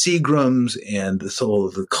bought by Seagram's, and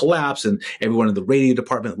the collapse, and everyone in the radio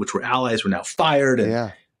department, which were allies, were now fired.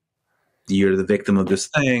 And you're the victim of this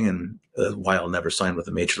thing, and why I'll never sign with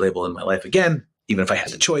a major label in my life again, even if I had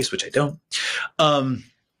the choice, which I don't.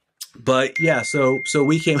 But yeah, so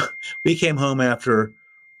we came home after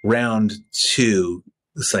round 2.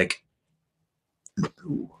 It's like,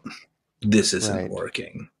 this isn't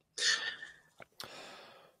working.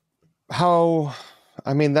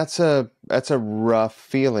 I mean, that's a rough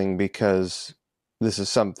feeling because this is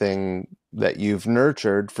something that you've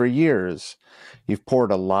nurtured for years. You've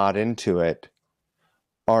poured a lot into it.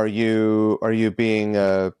 Are you being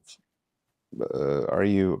are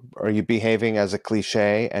you behaving as a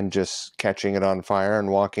cliche and just catching it on fire and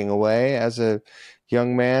walking away as a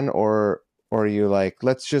young man, or are you like,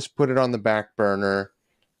 let's just put it on the back burner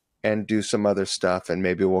and do some other stuff and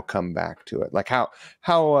maybe we'll come back to it? Like how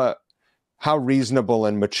reasonable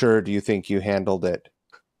and mature do you think you handled it?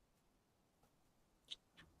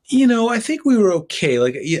 I think we were okay.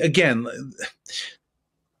 Like, again,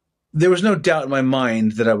 there was no doubt in my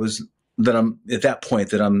mind that I'm at that point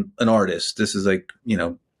that I'm an artist. This is like,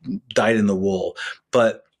 dyed in the wool.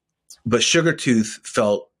 But Sugartooth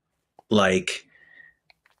felt like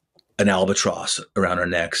an albatross around our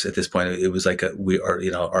necks at this point. It was like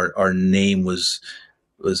our name was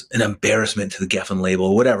an embarrassment to the Geffen label,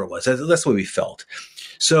 or whatever it was. That's the way we felt.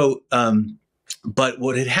 So, but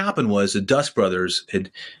what had happened was the Dust Brothers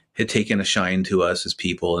had taken a shine to us as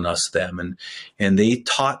people, and us them, and they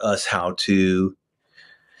taught us how to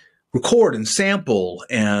record and sample,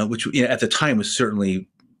 which at the time was certainly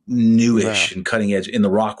newish and cutting edge in the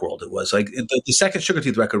rock world. It was like the second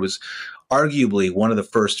Sugartooth record was arguably one of the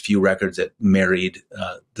first few records that married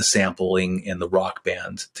the sampling and the rock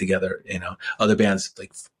band together. Other bands,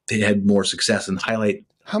 like, they had more success and highlight.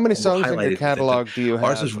 How many songs in your catalog do you have?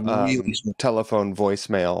 Ours was really telephone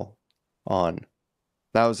voicemail on.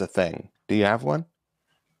 That was a thing. Do you have one?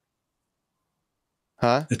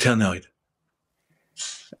 Huh? No.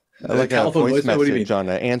 Like a voice message on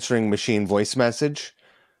an answering machine voice message.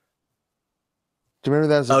 Do you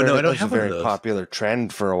remember that was a very popular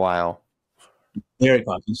trend for a while? Very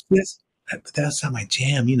popular. Yes, but that's not my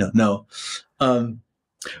jam, No. But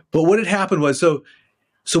what had happened was, so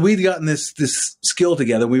we'd gotten this skill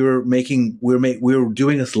together. We were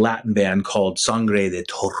doing this Latin band called Sangre de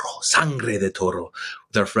Toro,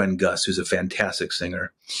 with our friend Gus, who's a fantastic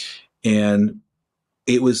singer. And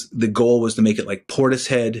the goal was to make it like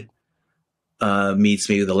Portishead meets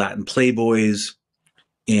maybe the Latin Playboys,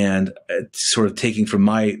 and sort of taking from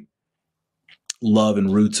my love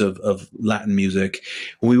and roots of Latin music.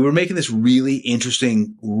 We were making this really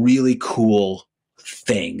interesting, really cool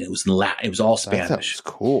thing. It was in Latin. It was all Spanish. That sounds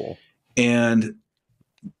cool. And ...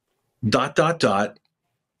 There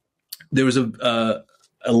was a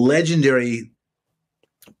legendary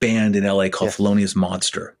band in LA called Thelonious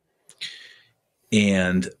Monster.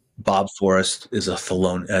 And Bob Forrest is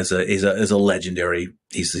a legendary.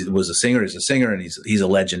 He was a singer. He's a singer, and he's a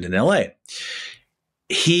legend in L.A.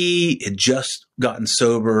 He had just gotten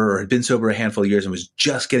sober, or had been sober a handful of years, and was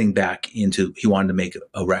just getting back into. He wanted to make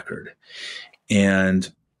a record,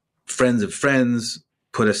 and friends of friends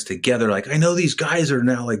put us together. Like, I know these guys are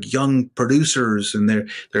now like young producers, and they're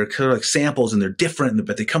kind of like samples, and they're different,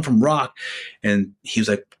 but they come from rock. And he was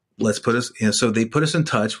like, let's put us. So they put us in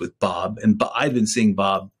touch with Bob, and I'd been seeing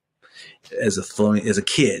Bob as a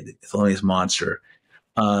kid, Thelonious Monster.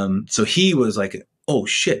 So he was like, oh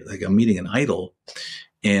shit, like I'm meeting an idol.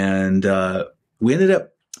 And we ended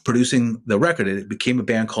up producing the record. It became a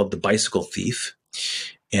band called The Bicycle Thief.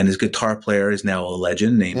 And his guitar player is now a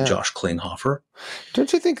legend named Josh Klinghoffer.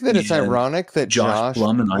 Don't you think that it's ironic that Josh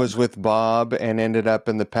Blum was with Bob and ended up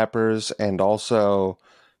in the Peppers, and also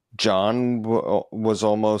John was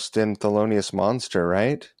almost in Thelonious Monster,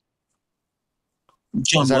 right?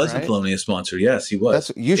 John was in Thelonious Monster. Yes, he was.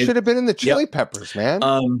 You should have been in the Chili Peppers, man.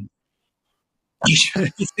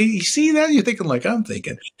 You see that? You're thinking like I'm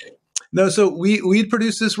thinking. No, so we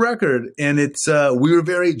produced this record, and it's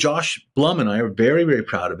Josh Blum and I are very, very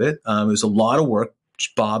proud of it. It was a lot of work.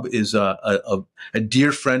 Bob is a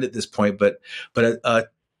dear friend at this point, but a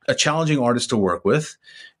challenging artist to work with,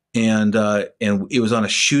 and it was on a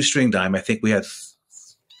shoestring dime. I think we had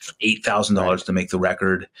 $8,000 to make the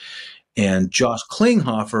record, and Josh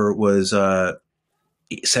Klinghoffer was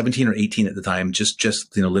 17 or 18 at the time,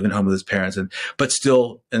 just living at home with his parents, but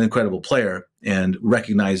still an incredible player, and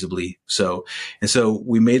recognizably so. And so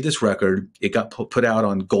we made this record. It got put out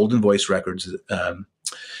on Golden Voice Records,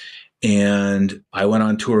 and I went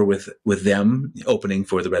on tour with them, opening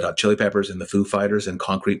for the Red Hot Chili Peppers and the Foo Fighters and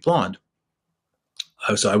Concrete Blonde.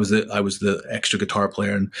 So I was the extra guitar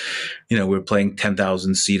player, and we were playing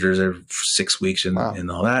 10,000 seaters every 6 weeks and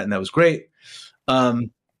all that, and that was great.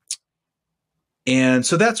 And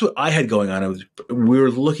so that's what I had going on. We were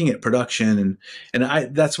looking at production,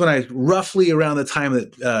 and that's when I, roughly around the time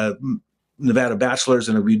that Nevada Bachelors,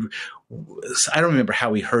 and I don't remember how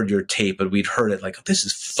we heard your tape, but we'd heard it like, this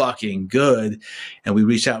is fucking good. And we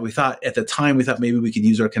reached out. At the time we thought maybe we could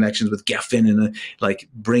use our connections with Geffen and like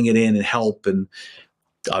bring it in and help. And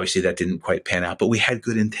obviously that didn't quite pan out, but we had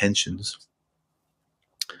good intentions.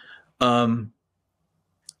 It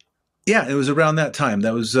was around that time.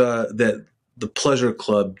 That was the Pleasure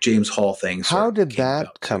Club James Hall thing. How did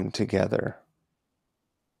that come together?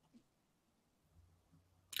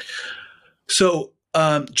 So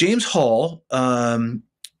James Hall,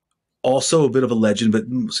 also a bit of a legend, but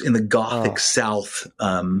in the Gothic South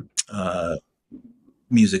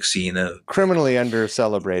music scene, criminally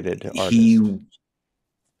under-celebrated artist.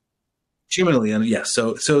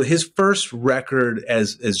 So his first record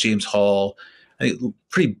as James Hall,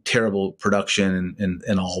 pretty terrible production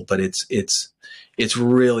and all, but it's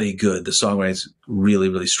really good. The songwriting's really,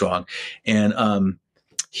 really strong. And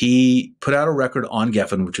he put out a record on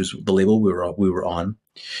Geffen, which was the label we were on.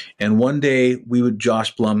 And one day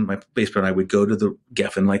Josh Blum, my bass player, and I would go to the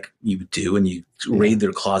Geffen like you would do, and you raid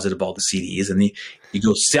their closet of all the CDs, and you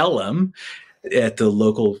go sell them at the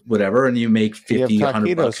local whatever, and you make $50,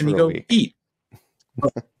 $100, and you go eat.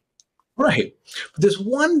 Right. But there's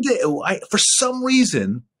one day, for some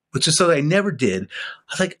reason, which is something I never did,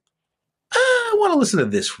 I was like, I want to listen to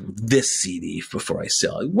this CD before I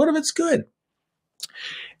sell it. What if it's good?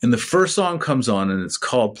 And the first song comes on, and it's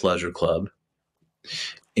called Pleasure Club.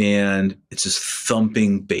 And it's this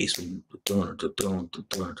thumping bass. And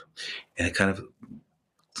it kind of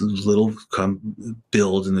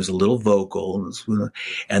builds, and there's a little vocal.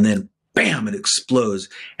 And then bam, it explodes,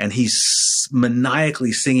 and he's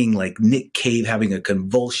maniacally singing like Nick Cave having a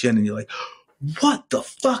convulsion, and you're like, what the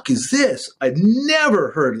fuck is this? I'd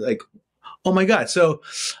never heard, like, oh my God. So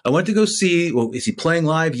I went to go see, well, is he playing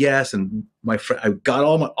live? Yes. And my friend, I got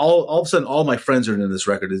all of a sudden, all my friends are in this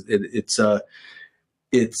record. It's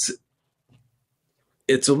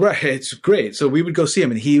great. So we would go see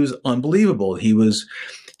him, and he was unbelievable. He was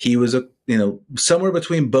a, somewhere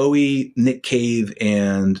between Bowie, Nick Cave,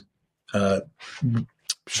 and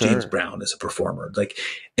James Brown as a performer, like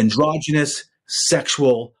androgynous,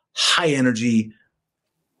 sexual, high energy.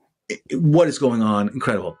 What is going on?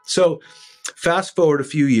 Incredible. So fast forward a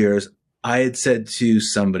few years, I had said to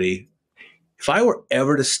somebody, if I were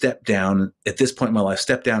ever to step down at this point in my life,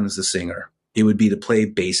 step down as a singer, it would be to play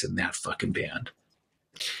bass in that fucking band.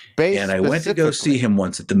 And I went to go see him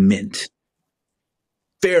once at the Mint.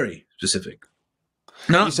 Very specific.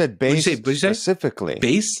 No, you said bass specifically.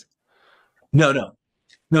 Bass? No.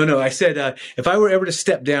 I said if I were ever to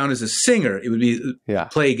step down as a singer, it would be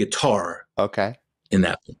play guitar. Okay. In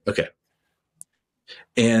that. Okay.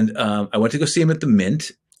 And I went to go see him at the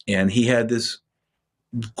Mint, and he had this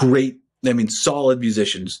great, I mean, solid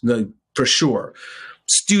musicians, for sure.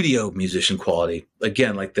 Studio musician quality.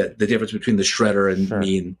 Again, like the difference between the shredder and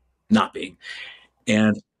me and not being.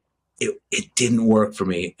 And it didn't work for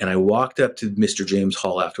me. And I walked up to Mr. James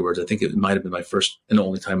Hall afterwards. I think it might have been my first and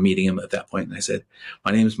only time meeting him at that point. And I said,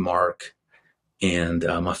 my name's Mark, and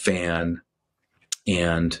I'm a fan.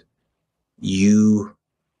 And you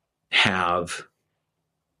have,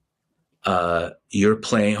 you're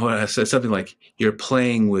playing, I said something like, you're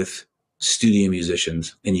playing with studio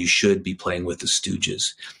musicians, and you should be playing with the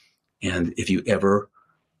Stooges. And if you ever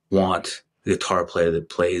want a guitar player that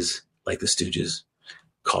plays like the Stooges,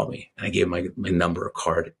 call me. And I gave him my number, a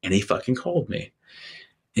card, and he fucking called me.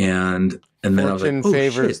 And then I was like, oh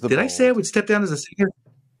shit, did I say I would step down as a singer?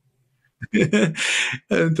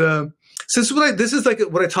 And so this is like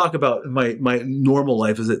what I talk about in my normal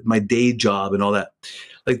life, is that my day job and all that.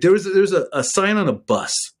 Like there was a sign on a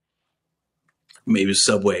bus, maybe it was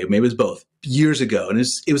Subway, maybe it was both, years ago, and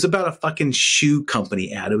it was about a fucking shoe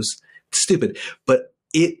company ad. It was stupid, but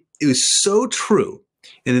it was so true.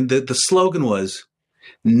 And the slogan was,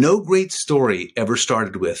 no great story ever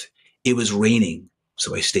started with, it was raining,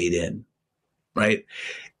 so I stayed in. Right?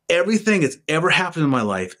 Everything that's ever happened in my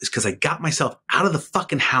life is because I got myself out of the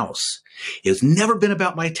fucking house. It's never been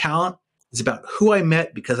about my talent. It's about who I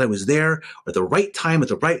met because I was there at the right time, at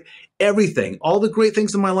the right, everything. All the great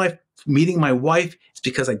things in my life, meeting my wife, it's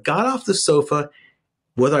because I got off the sofa,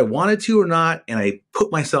 whether I wanted to or not, and I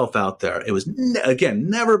put myself out there. It was, again,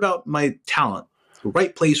 never about my talent.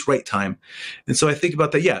 Right place, right time. And so I think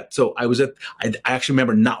about that. Yeah. So I actually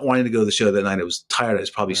remember not wanting to go to the show that night. I was tired. I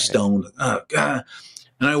was probably stoned. Oh, God.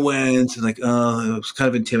 And I went and I was kind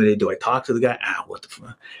of intimidated. Do I talk to the guy? What the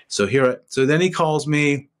fuck? So so then he calls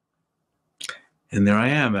me, and there I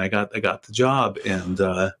am. I got the job. And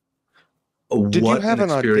did you have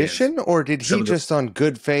an audition, or did he just on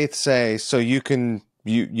good faith say, so you can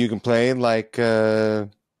play like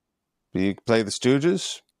you play the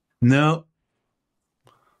Stooges? No.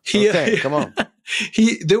 Okay, come on.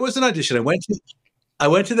 There was an audition. I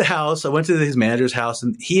went to the house. I went to his manager's house,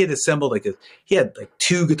 and he had assembled he had like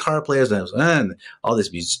 2 guitar players, and I was and all this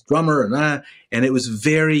drummer, and it was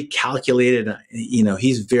very calculated. You know,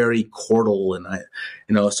 he's very chordal,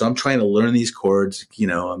 and so I'm trying to learn these chords. You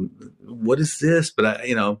know, what is this? But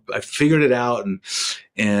I figured it out,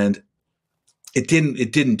 and it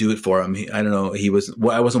didn't do it for him. I don't know.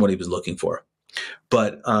 I wasn't what he was looking for,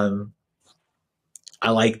 but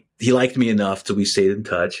he liked me enough till we stayed in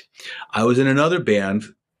touch. I was in another band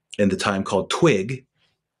in the time called Twig,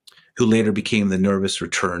 who later became the Nervous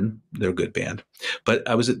Return. They're a good band. But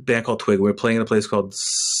I was at a band called Twig. We were playing in a place called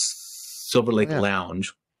Silver Lake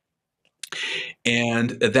Lounge.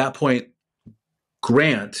 And at that point,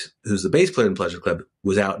 Grant, who's the bass player in Pleasure Club,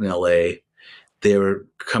 was out in LA. They were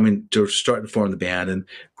starting to form the band, and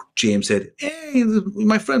James said, hey,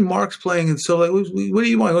 my friend Mark's playing, and so like, what do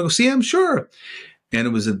you want? I go see him? Sure. And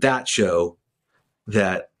it was at that show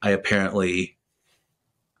that I apparently,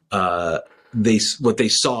 what they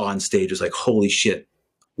saw on stage was like, holy shit,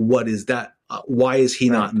 what is that? Why is he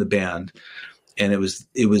not in the band? And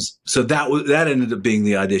so that ended up being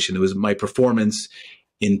the audition. It was my performance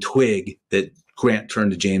in Twig that Grant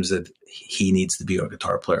turned to James and said, he needs to be our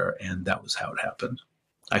guitar player. And that was how it happened.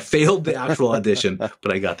 I failed the actual audition,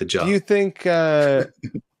 but I got the job. Do you think,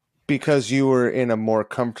 because you were in a more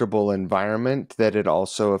comfortable environment, that it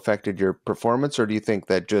also affected your performance? Or do you think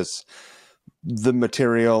that just the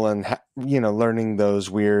material and, learning those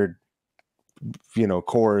weird,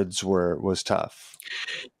 chords was tough?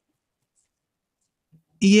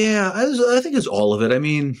 Yeah, I think it's all of it. I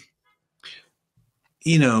mean,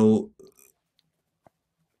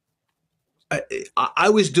 I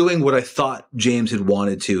was doing what I thought James had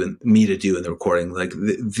wanted me to do in the recording. Like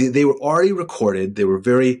they were already recorded. They were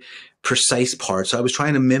very precise parts. So I was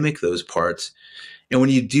trying to mimic those parts. And when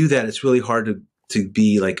you do that, it's really hard to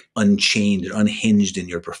be like unchained and unhinged in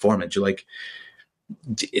your performance. You're like,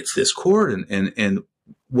 it's this chord. And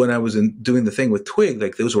when I was doing the thing with Twig,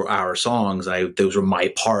 like those were our songs. Those were my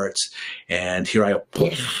parts. And here I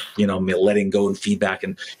am, me letting go and feedback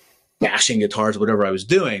and bashing guitars, whatever I was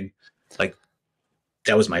doing. Like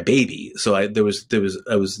that was my baby. So it was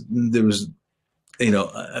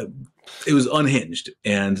unhinged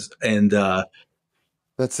and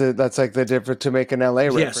that's it. That's like the difference to make an LA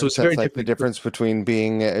reference. Yeah, so it's that's like the difference between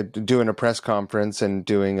doing a press conference and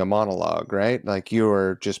doing a monologue, right? Like you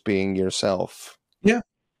are just being yourself. Yeah.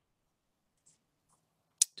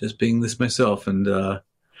 Just being this myself. And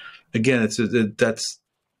again,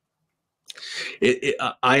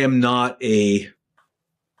 I am not a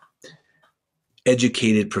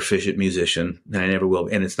educated, proficient musician, and I never will.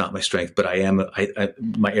 And it's not my strength, but I am.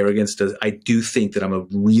 My arrogance does. I do think that I'm a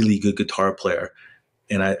really good guitar player,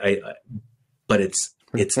 and but it's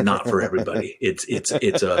not for everybody. It's a,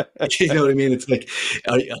 you know what I mean? It's like,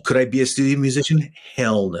 could I be a studio musician?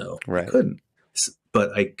 Hell no, Right. I couldn't.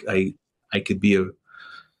 But I could be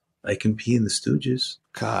I can be in the Stooges.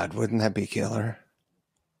 God, wouldn't that be killer?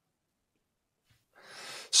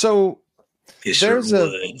 So there's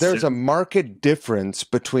a marked difference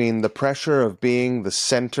between the pressure of being the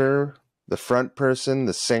center, the front person,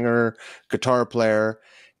 the singer, guitar player,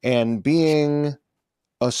 and being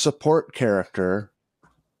a support character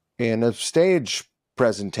in a stage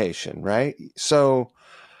presentation, right? So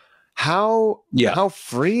how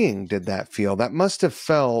freeing did that feel? That must have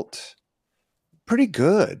felt pretty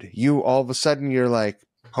good. You all of a sudden you're like,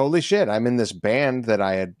 holy shit, I'm in this band that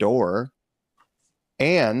I adore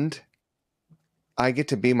and I get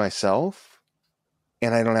to be myself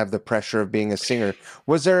and I don't have the pressure of being a singer.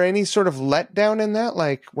 Was there any sort of letdown in that?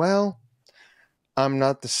 Like, well, I'm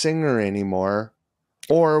not the singer anymore.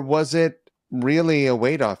 Or was it really a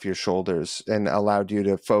weight off your shoulders and allowed you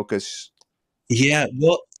to focus? Yeah,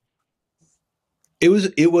 well, it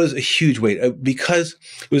was a huge weight because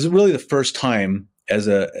it was really the first time as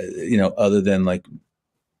other than like,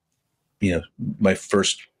 my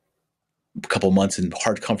first couple months in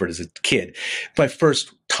hard comfort as a kid, my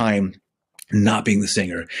first time not being the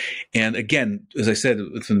singer. And again, as I said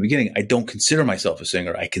from the beginning, I don't consider myself a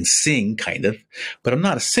singer. I can sing kind of, but I'm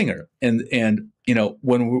not a singer. And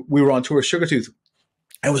when we were on tour with Sugartooth,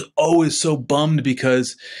 I was always so bummed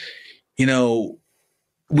because,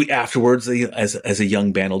 we afterwards, as a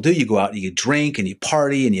young band will do, you go out and you drink and you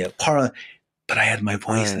party and you party. But I had my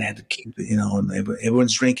voice and I had to keep it, and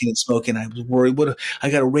everyone's drinking and smoking. I was worried. I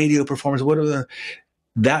got a radio performance.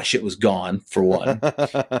 That shit was gone for one.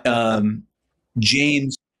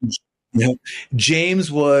 James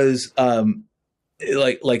was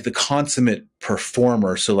like the consummate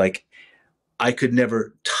performer. So like I could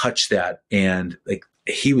never touch that. And like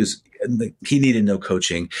he needed no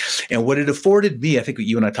coaching. And what it afforded me, I think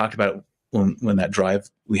you and I talked about it when that drive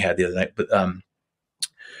we had the other night, but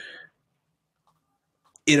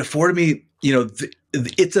it afforded me,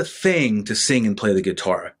 it's a thing to sing and play the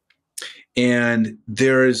guitar. And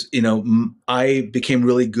there's, I became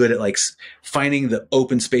really good at like finding the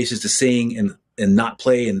open spaces to sing and not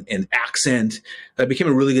play and accent. I became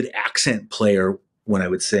a really good accent player when I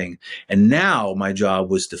would sing. And now my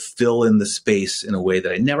job was to fill in the space in a way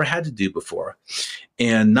that I never had to do before.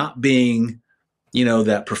 And not being,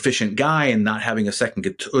 that proficient guy and not having a second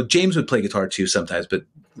guitar. James would play guitar too sometimes, but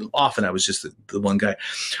often I was just the one guy.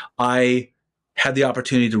 I had the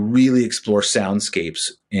opportunity to really explore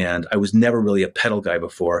soundscapes, and I was never really a pedal guy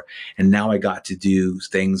before. And now I got to do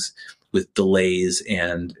things with delays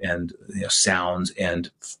and sounds and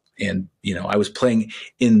I was playing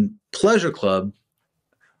in Pleasure Club.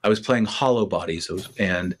 I was playing hollow bodies,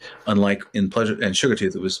 and unlike in Pleasure and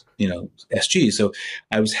Sugartooth, it was SG. So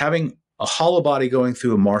I was having a hollow body going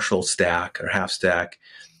through a Marshall stack or half stack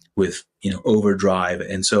with overdrive,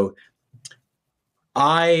 and so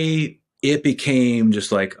it became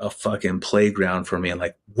just like a fucking playground for me. And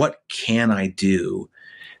like, what can I do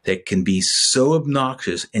that can be so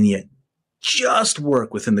obnoxious and yet just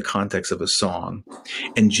work within the context of a song?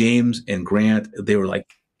 And James and Grant, they were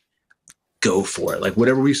like, go for it. Like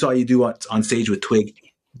whatever we saw you do on stage with Twig,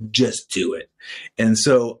 just do it. And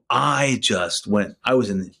so I just went, I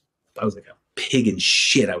was like a pig in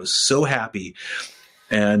shit. I was so happy.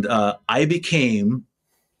 And I became,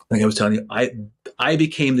 like I was telling you, I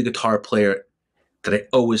became the guitar player that I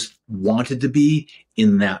always wanted to be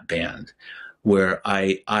in that band, where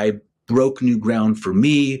I broke new ground for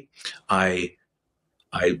me. I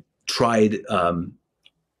tried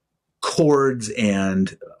chords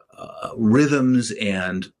and rhythms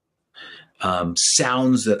and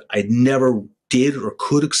sounds that I'd never did or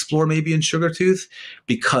could explore maybe in Sugartooth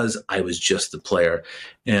because I was just the player.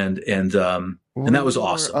 And that was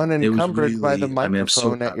awesome. Unencumbered by the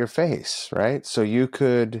microphone at your face, right? So you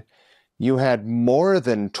had more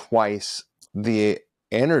than twice the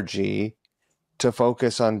energy to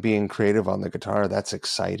focus on being creative on the guitar. That's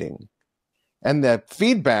exciting. And the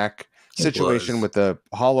feedback situation with the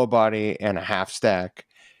hollow body and a half stack,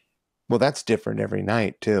 well, that's different every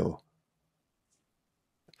night too.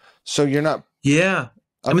 So you're not. Yeah.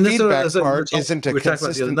 Feedback part isn't a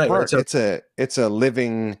consistent part. Right? It's a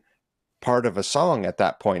living part of a song at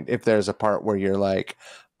that point. If there's a part where you're like,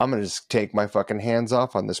 I'm going to just take my fucking hands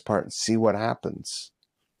off on this part and see what happens.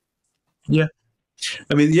 Yeah.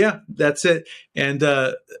 That's it. And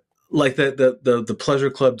like the Pleasure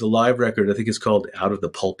Club, the live record, I think it's called Out of the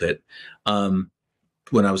Pulpit.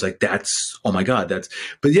 When I was like, oh my God,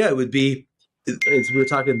 but yeah, it would be, as we were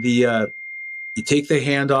talking, you take the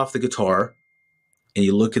hand off the guitar and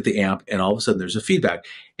you look at the amp, and all of a sudden there's a feedback,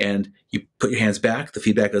 and you put your hands back, the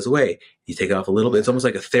feedback goes away. You take it off a little bit. It's almost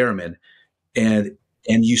like a theremin, and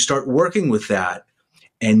you start working with that,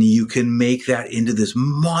 and you can make that into this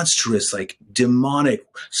monstrous, like demonic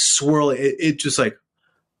swirl. It just like,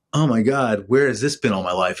 oh my God, where has this been all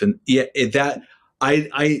my life? And yeah,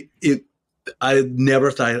 I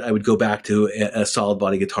never thought I would go back to a solid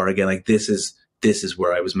body guitar again. Like this is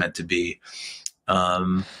where I was meant to be.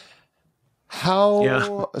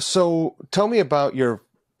 So tell me about your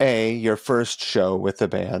first show with the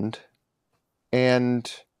band,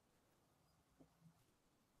 and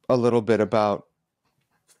a little bit about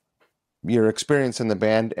your experience in the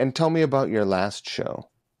band, and tell me about your last show.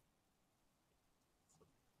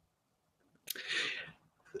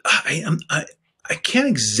 I can't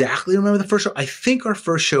exactly remember the first show. I think our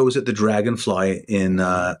first show was at the Dragonfly in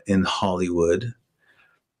Hollywood.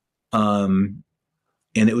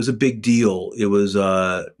 And it was a big deal. It was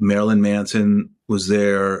Marilyn Manson was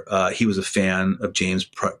there. He was a fan of James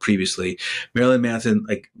previously. Marilyn Manson,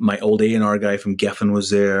 like my old A&R guy from Geffen, was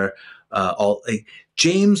there.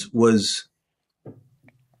 James was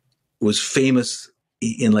famous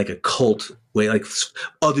in like a cult way. Like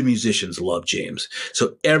other musicians loved James,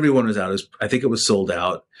 so everyone was out. I think it was sold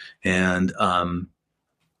out, and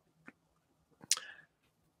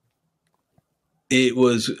it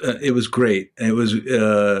was great. And it was,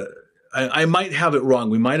 I might have it wrong.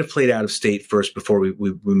 We might have played out of state first before we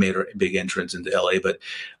made our big entrance into LA, but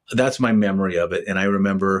that's my memory of it. And I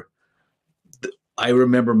remember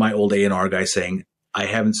my old A&R guy saying, I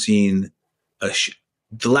haven't seen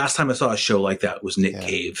the last time I saw a show like that was Nick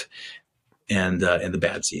Cave and the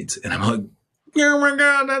Bad Seeds. And I'm like, oh my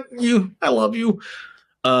God, I love you.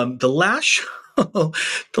 The last show,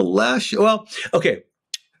 well, okay.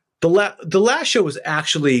 The last show was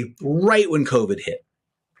actually right when COVID hit.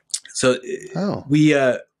 So we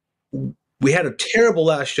had a terrible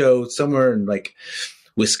last show somewhere in like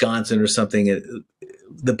Wisconsin or something.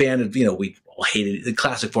 The band had, we all hated it. The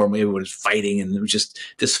classic form, everyone was fighting, and it was just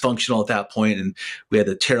dysfunctional at that point. And we had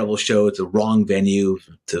a terrible show at the wrong venue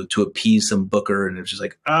to appease some booker. And it was just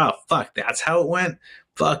like, fuck, that's how it went.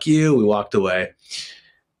 Fuck you. We walked away.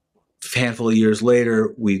 A handful of years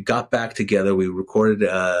later, we got back together. We recorded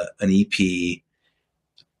an EP,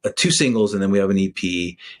 2 singles, and then we have an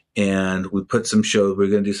EP. And we put some shows. We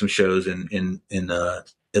were going to do some shows in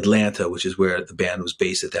Atlanta, which is where the band was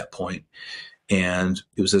based at that point. And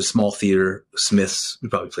it was a small theater, Smith's. We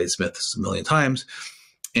probably played Smith's a million times.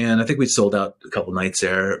 And I think we sold out a couple nights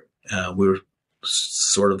there. We were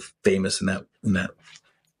sort of famous in that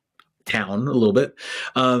town a little bit.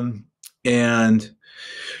 And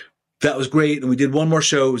that was great. And we did one more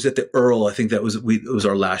show. It was at the Earl. I think it was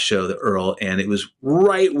our last show, the Earl. And it was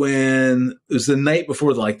right when it was the night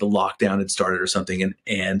before the lockdown had started or something.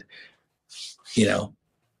 And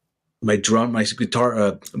my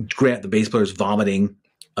guitar, Grant, the bass player, is vomiting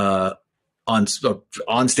on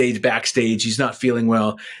stage, backstage. He's not feeling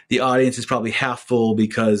well. The audience is probably half full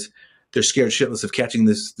because they're scared shitless of catching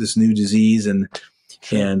this new disease, and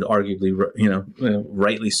arguably,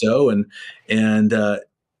 rightly so. And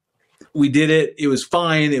we did it. It was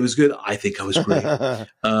fine. It was good. I think I was great.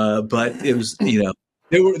 But it was,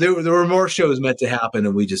 there were more shows meant to happen,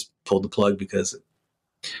 and we just pulled the plug because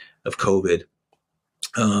of COVID.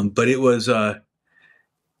 But it was, my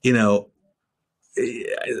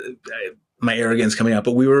arrogance coming out,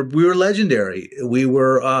 but we were legendary. We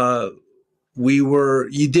were,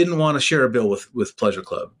 you didn't want to share a bill with Pleasure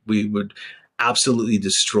Club. We would absolutely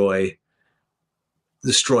destroy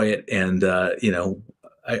it. And,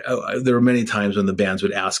 there were many times when the bands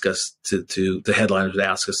would ask us the headliners would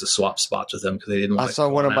ask us to swap spots with them because they didn't want. I saw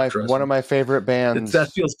one of my favorite bands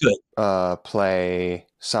that feels good. Play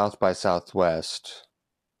South by Southwest,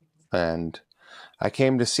 and I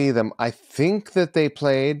came to see them. I think that they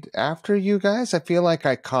played after you guys. I feel like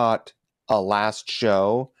I caught a last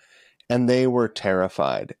show, and they were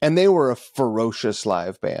terrified, and they were a ferocious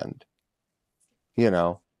live band,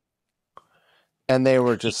 and they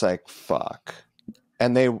were just like, fuck.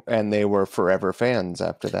 And they were forever fans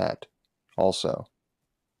after that also.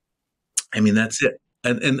 I mean, that's it.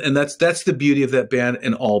 And that's the beauty of that band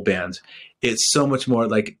and all bands. It's so much more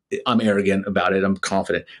like, I'm arrogant about it. I'm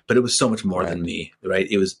confident, but it was so much more than me, right?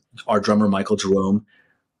 It was our drummer, Michael Jerome,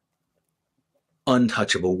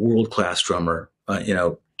 untouchable, world-class drummer.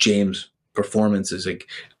 James' performances, like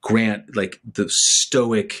Grant, like the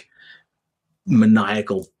stoic,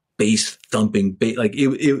 maniacal bass thumping, like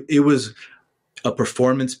it was a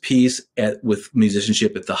performance piece with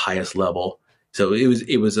musicianship at the highest level. So it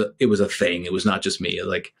was a thing. It was not just me.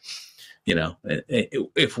 Like, you know,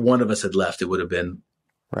 if one of us had left, it would have been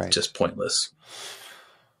just pointless.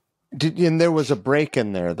 And there was a break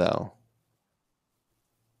in there, though.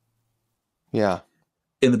 Yeah.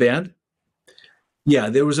 In the band? Yeah,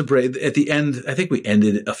 there was a break. At the end, I think we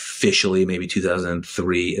ended officially maybe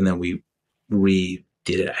 2003, and then we redid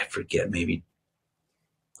it, I forget, maybe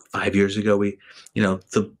 5 years ago. We, you know,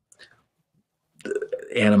 the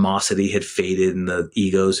animosity had faded and the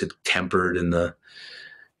egos had tempered, and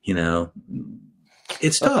you know,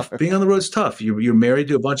 it's tough. Being on the road is tough. You're married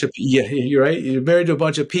to a bunch of, you're right. You're married to a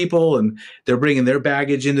bunch of people, and they're bringing their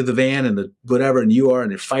baggage into the van and the whatever, and you are,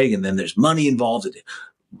 and they're fighting, and then there's money involved.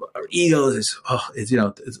 Our egos is, you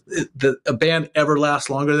know, a band ever lasts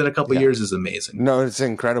longer than a couple of years is amazing. No, it's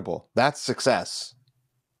incredible. That's success.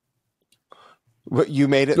 But you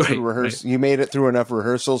made it through rehearsal. You made it through enough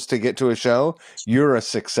rehearsals to get to a show. You're a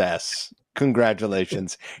success.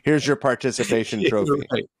 Congratulations. Here's your participation trophy.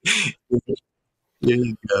 There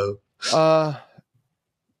you go.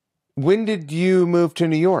 When did you move to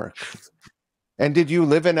New York? And did you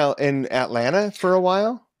live in Atlanta for a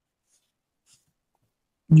while?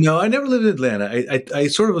 No, I never lived in Atlanta. I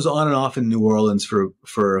sort of was on and off in New Orleans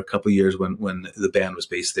for a couple of years when the band was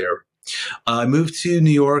based there. I moved to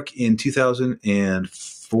New York in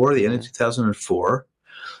 2004, the end of 2004.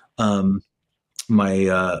 I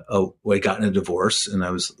got in a divorce, and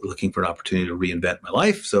I was looking for an opportunity to reinvent my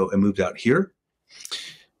life. So I moved out here,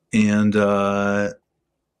 and been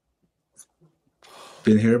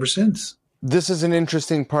here ever since. This is an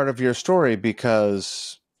interesting part of your story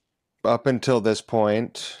because up until this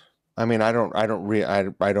point, I mean, I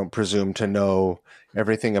don't presume to know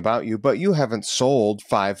everything about you, but you haven't sold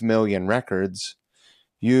 5 million records.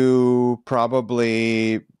 You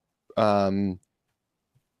probably, I've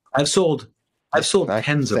sold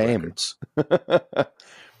tens of records.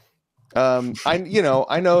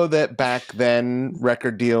 I know that back then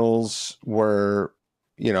record deals were,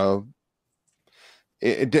 you know,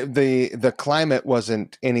 the climate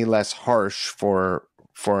wasn't any less harsh for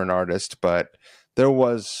an artist, but there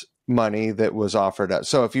was money that was offered up.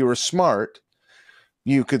 So if you were smart,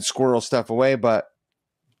 you could squirrel stuff away, but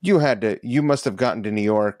you must have gotten to New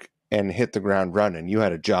York and hit the ground running. You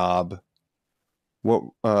had a job.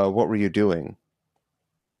 What were you doing?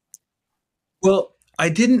 Well, I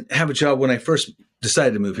didn't have a job when I first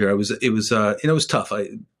decided to move here. It was tough. I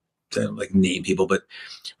don't like name people, but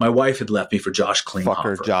my wife had left me for Josh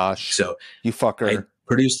Klinghoffer. Fucker, Josh. So you fucker. I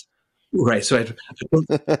produced. Right. So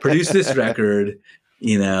I produced this record,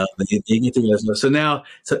 you know, so now,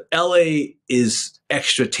 LA is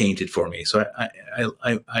extra tainted for me. So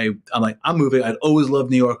I'm like, I'm moving. I'd always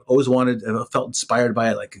loved New York, always wanted, I felt inspired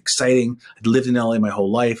by it, like exciting. I'd lived in LA my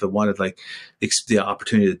whole life. I wanted like the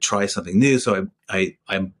opportunity to try something new. So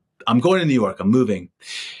I'm going to New York. I'm moving.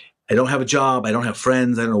 I don't have a job. I don't have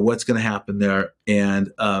friends. I don't know what's going to happen there.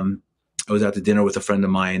 And, I was out to dinner with a friend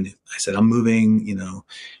of mine. I said, I'm moving, you know,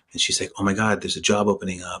 and she's like, oh my God, there's a job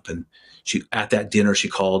opening up. And at that dinner, she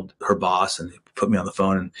called her boss and put me on the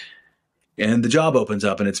phone, and the job opens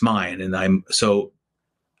up and it's mine. And I'm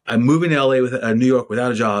moving to LA with New York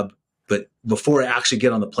without a job. But before I actually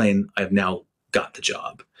get on the plane, I've now got the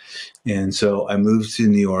job. And so I moved to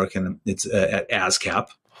New York, and it's at ASCAP.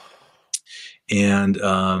 And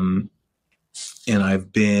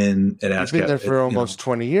I've been at ASCAP. You've been there for almost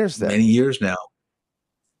 20 years then. Many years now.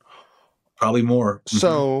 Probably more.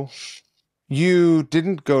 So you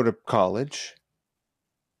didn't go to college.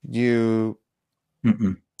 You...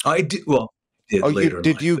 I did. Well,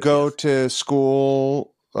 did you go to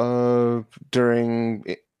school during...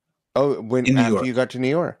 after you got to New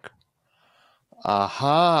York?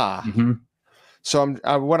 Aha. Mm-hmm. So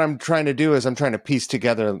what I'm trying to do is I'm trying to piece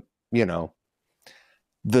together, you know,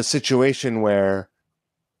 the situation where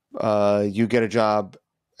you get a job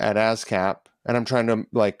at ASCAP, and I'm trying to,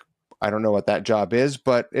 like, I don't know what that job is,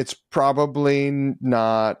 but it's probably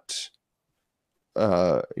not,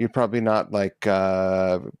 you're probably not like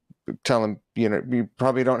telling, you know, you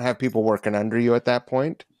probably don't have people working under you at that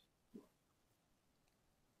point.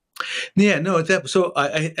 Yeah, no, at that, so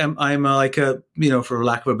I'm like a, you know, for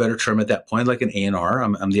lack of a better term at that point, like an A&R.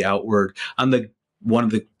 I'm the outward, I'm the one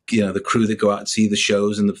of the, you know, the crew that go out and see the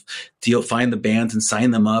shows and find the bands and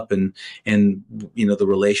sign them up, and you know, the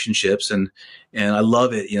relationships, and I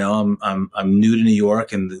love it. You know, I'm new to New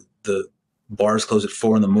York, and the bars close at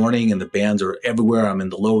 4 a.m, and the bands are everywhere. I'm in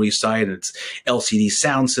the Lower East Side, and it's LCD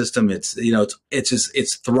sound system. It's, you know,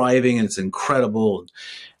 it's thriving, and it's incredible.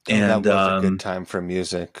 And that was a good time for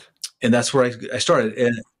music. and that's where I started.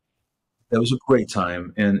 And that was a great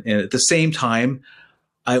time. And at the same time,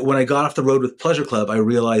 when I got off the road with Pleasure Club, I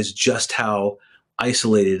realized just how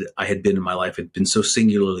isolated I had been in my life. I'd been so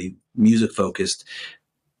singularly music focused,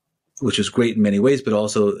 which was great in many ways, but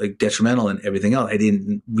also like detrimental in everything else. I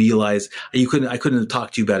didn't realize I couldn't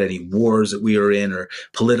talk to you about any wars that we were in or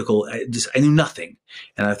political. I knew nothing.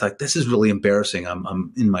 And I thought, this is really embarrassing.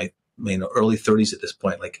 I'm in my early 30s at this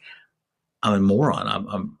point. Like, I'm a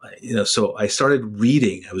moron. So I started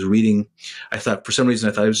reading. I thought for some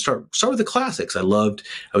reason I would start with the classics. I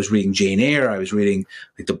was reading Jane Eyre. I was reading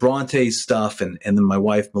like the Bronte stuff. And then my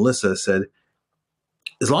wife, Melissa, said,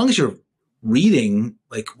 as long as you're reading,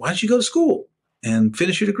 like, why don't you go to school and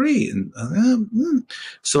finish your degree? And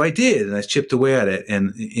so I did, and I chipped away at it.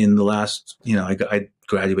 And in the last, I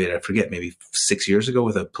graduated, I forget, maybe 6 years ago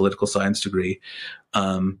with a political science degree.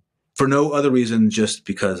 For no other reason, just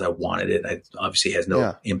because I wanted it. It obviously has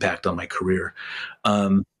no impact on my career.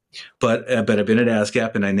 But I've been at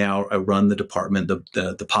ASCAP, and I run the department,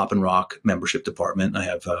 the pop and rock membership department. I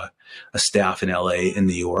have a staff in LA and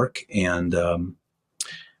New York, and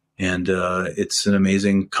it's an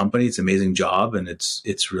amazing company. It's an amazing job, and it's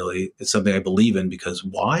something I believe in. Because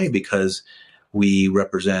why? Because we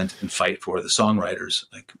represent and fight for the songwriters.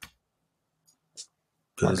 Like,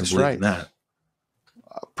 that's right. That.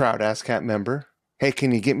 Proud ASCAP member. Hey,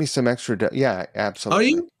 can you get me some extra? Yeah, absolutely. Are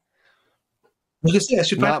you? Well, just I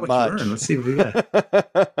should find out what you earn. Let's see what we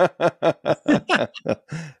got.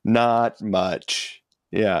 Not much.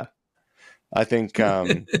 Yeah, I think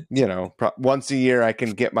once a year I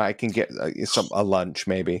can get a lunch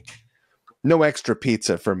maybe. No extra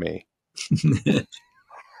pizza for me. No,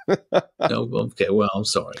 okay. Well, I'm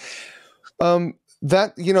sorry.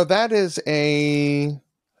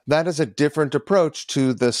 That is a different approach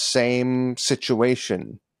to the same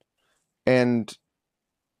situation. And,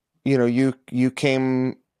 you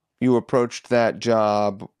approached that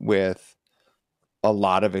job with a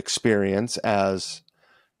lot of experience, as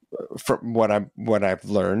from what I've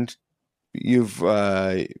learned. You've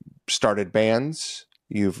started bands,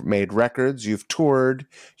 you've made records, you've toured,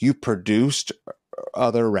 you produced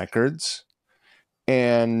other records,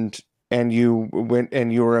 and you went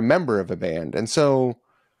and you were a member of a band. And so,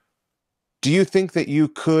 do you think that you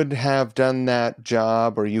could have done that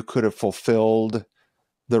job, or you could have fulfilled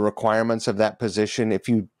the requirements of that position if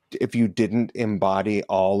you didn't embody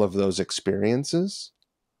all of those experiences?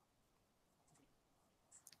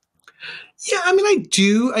 Yeah, I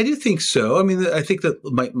do think so. I think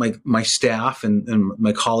that my staff and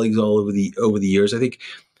my colleagues all over the years, I think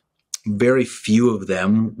very few of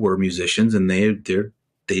them were musicians, and they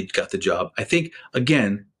got the job. I think,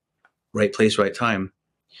 again, right place, right time.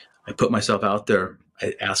 I put myself out there.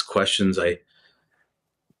 I ask questions. Do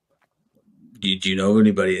you know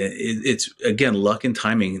anybody? It's again, luck and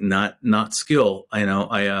timing, not skill. I know.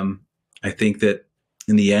 I think that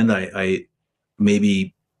in the end, I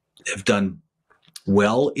maybe have done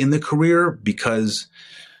well in the career because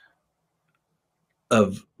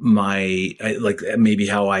of maybe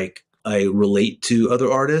how I relate to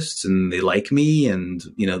other artists and they like me, and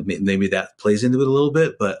maybe that plays into it a little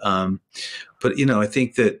bit. But I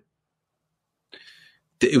think that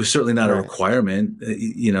it was certainly not a requirement,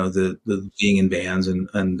 the being in bands, and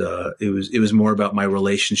it was more about my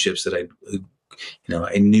relationships that I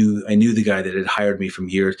knew the guy that had hired me from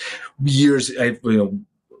years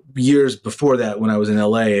before that. When I was in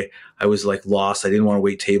LA, I was like lost. I didn't want to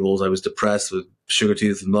wait tables. I was depressed with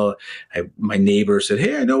Sugartooth and my neighbor said,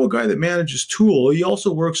 "Hey, I know a guy that manages Tool. He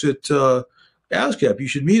also works at ASCAP. You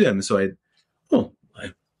should meet him." And so I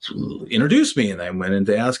introduced me, and I went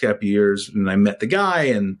into ASCAP years, and I met the guy,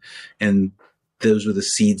 and those were the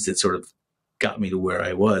seeds that sort of got me to where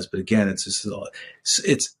I was. But again, it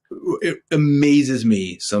amazes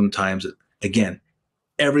me sometimes that, again,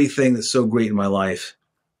 everything that's so great in my life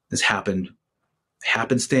has happened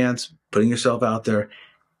happenstance, putting yourself out there,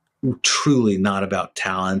 truly not about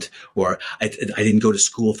talent, or I didn't go to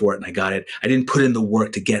school for it and I got it. I didn't put in the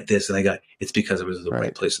work to get this and I got it's because I was at the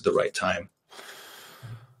right place at the right time.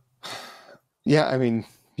 Yeah,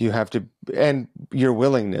 you have to, and your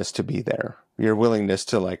willingness to be there, your willingness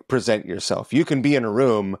to present yourself. You can be in a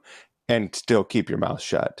room and still keep your mouth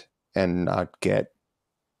shut and not get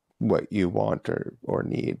what you want or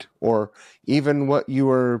need, or even what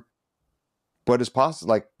is possible.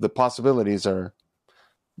 Like, the possibilities are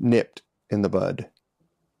nipped in the bud.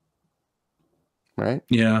 Right?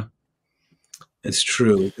 Yeah. It's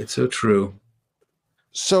true. It's so true.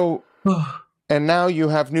 So, and now you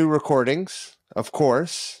have new recordings, of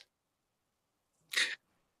course.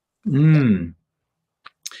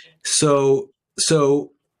 So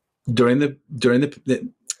during the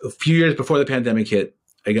a few years before the pandemic hit,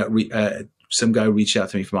 I got some guy reached out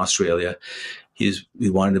to me from Australia. He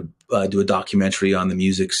wanted to do a documentary on the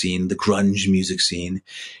music scene, the grunge music scene,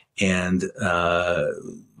 and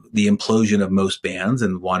the implosion of most bands,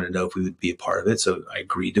 and wanted to know if we would be a part of it. So I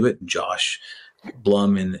agreed to it. And Josh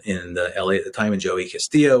Blum in the LA at the time, and Joey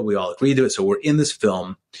Castillo, we all agreed to it. So we're in this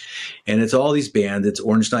film, and it's all these bands. It's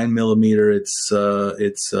Orange 9mm.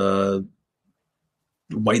 It's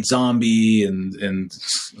White Zombie and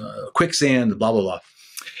Quicksand, blah blah blah.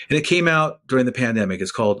 And it came out during the pandemic.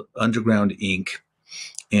 It's called Underground Inc.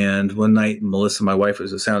 And one night, Melissa, my wife,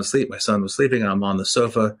 was sound asleep. My son was sleeping, and I'm on the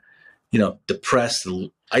sofa, depressed,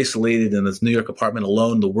 isolated in this New York apartment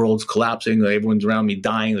alone. The world's collapsing. Everyone's around me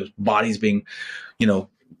dying. There's bodies being,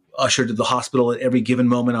 ushered to the hospital at every given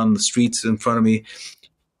moment on the streets in front of me.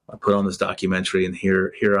 I put on this documentary, and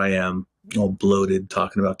here I am, all bloated,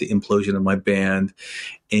 talking about the implosion of my band,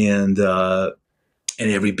 and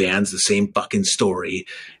every band's the same fucking story.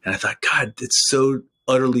 And I thought, God, it's so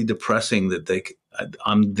utterly depressing that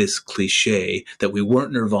I'm this cliche, that we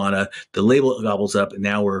weren't Nirvana. The label gobbles up, and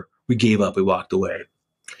now we gave up. We walked away.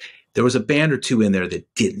 There was a band or two in there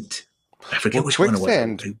that didn't. I forget which one it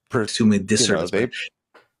was. Too many disservice.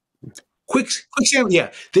 Quicksand,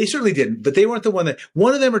 yeah, they certainly didn't, but they weren't the one that.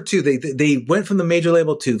 One of them or two, they went from the major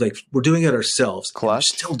label to we're doing it ourselves. Clutch,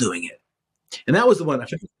 still doing it, and that was the one. I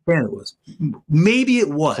forget which band it was. Maybe it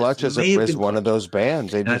was. Clutch is one of those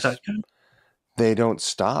bands. They don't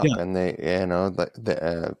stop, yeah. And they,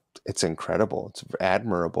 it's incredible. It's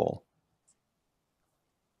admirable.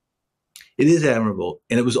 It is admirable,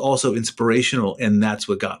 and it was also inspirational, and that's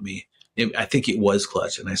what got me. I think it was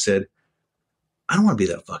Clutch, and I said, I don't want to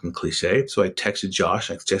be that fucking cliche. So I texted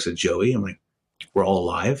Josh, I texted Joey. I'm like, we're all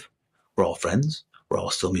alive. We're all friends. We're all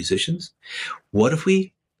still musicians. What if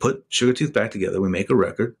we put Sugartooth back together? We make a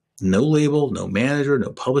record, no label, no manager,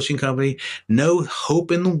 no publishing company, no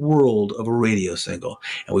hope in the world of a radio single.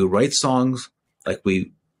 And we write songs like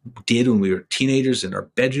we did when we were teenagers in our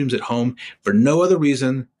bedrooms at home for no other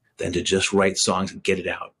reason than to just write songs and get it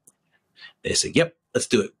out. They said, yep, let's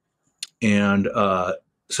do it. And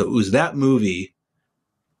so it was that movie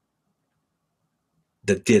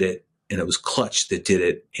that did it, and it was Clutch that did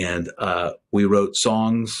it. And we wrote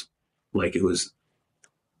songs like it was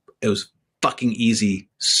fucking easy,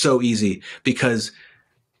 so easy, because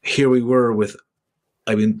here we were with,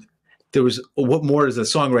 there was, what more does a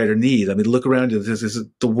songwriter need? Look around you.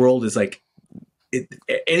 The world is like,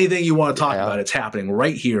 anything you want to talk about, it's happening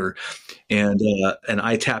right here. And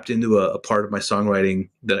I tapped into a part of my songwriting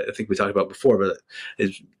that I think we talked about before, but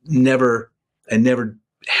I never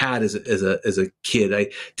had as a kid.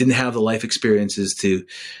 I didn't have the life experiences to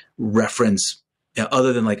reference,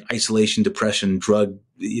 other than like isolation, depression, drug,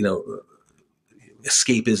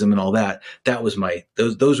 escapism and all that. That was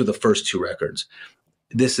those were the first two records.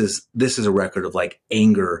 This is a record of like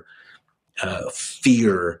anger,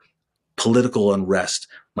 fear, political unrest,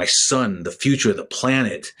 my son, the future of the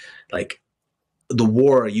planet, like the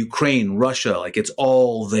war, Ukraine, Russia, like it's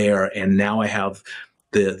all there. And now I have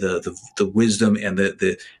the wisdom and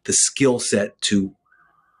the skill set to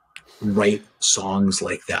write songs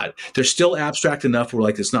like that. They're still abstract enough where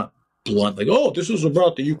like it's not blunt, like, oh, this is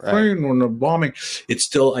about the Ukraine or the bombing. I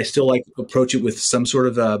still like approach it with some sort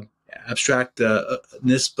of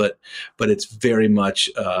abstractness, but it's very much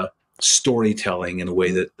storytelling in a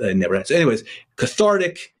way that I never had. So anyways,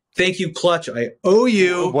 cathartic. Thank you, Clutch. I owe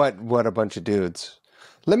you. What a bunch of dudes.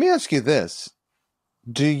 Let me ask you this.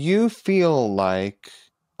 Do you feel like,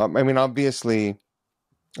 obviously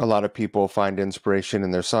a lot of people find inspiration in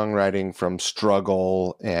their songwriting from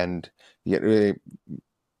struggle, and Elvis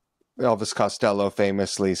Costello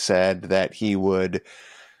famously said that he would,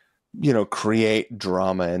 create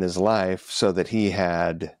drama in his life so that he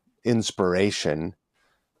had inspiration.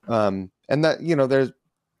 And that,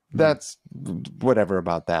 that's whatever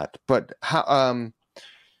about that. But how,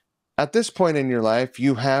 at this point in your life,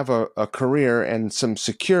 you have a career and some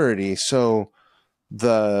security. So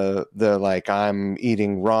the like, I'm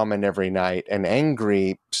eating ramen every night and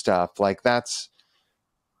angry stuff, like that's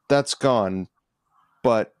gone.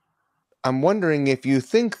 But I'm wondering if you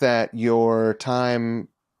think that your time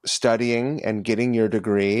studying and getting your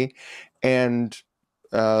degree and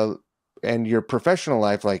your professional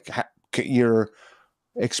life, like your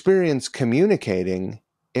experience communicating,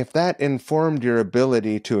 if that informed your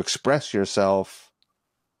ability to express yourself,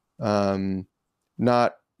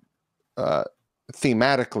 not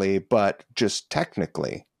thematically, but just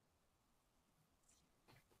technically.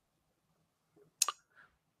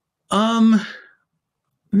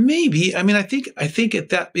 Maybe. I think at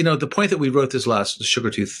that, the point that we wrote this last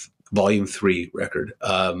Sugartooth Volume 3 record,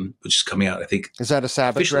 which is coming out, I think. Is that a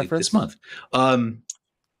Sabbath reference? This month.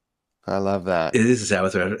 I love that. It is a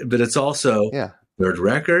Sabbath record, but it's also third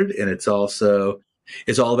record, and it's all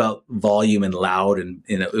about volume and loud, and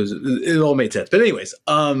it all made sense. But anyways,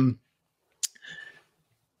 I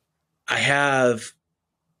have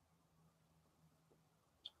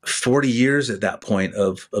 40 years at that point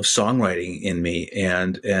of songwriting in me,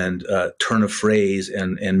 and turn of phrase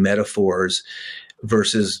and metaphors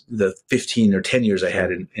versus the 15 or 10 years I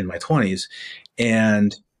had in my 20s.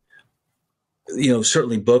 And,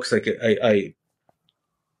 certainly books, like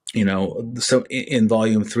so in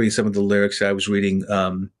Volume 3, some of the lyrics, I was reading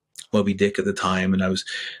Moby Dick at the time, and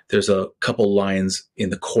there's a couple lines in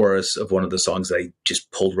the chorus of one of the songs that I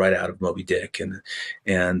just pulled right out of Moby Dick,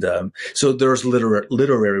 and so there's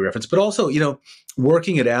literary reference, but also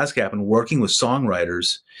working at ASCAP and working with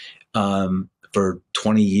songwriters for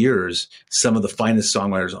 20 years, some of the finest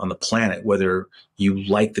songwriters on the planet, whether you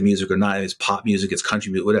like the music or not, it's pop music, it's country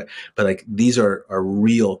music, whatever, but like these are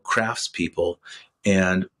real craftspeople,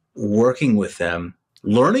 and working with them,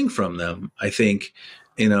 learning from them, I think.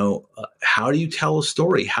 How do you tell a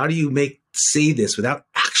story? How do you say this without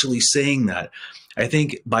actually saying that? I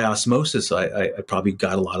think by osmosis, I probably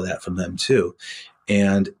got a lot of that from them too.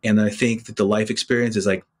 And I think that the life experience is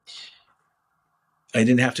like, I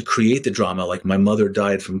didn't have to create the drama. Like my mother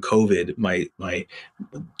died from COVID. My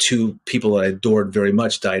two people that I adored very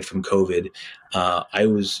much died from COVID. I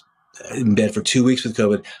was in bed for 2 weeks with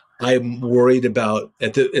COVID. I'm worried about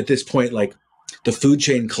at this point, like the food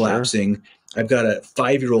chain collapsing. Sure. I've got a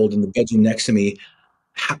 5-year-old in the bedroom next to me.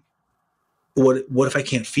 What if I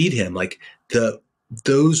can't feed him? Like I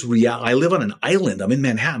live on an island. I'm in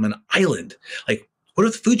Manhattan, an island. Like, what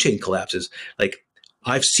if the food chain collapses? Like,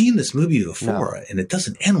 I've seen this movie before, and it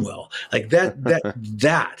doesn't end well. Like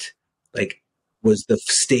that like was the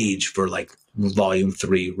stage for like Volume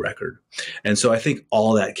 3 record. And so I think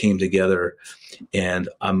all that came together, and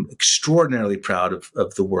I'm extraordinarily proud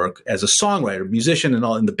of the work as a songwriter, musician, and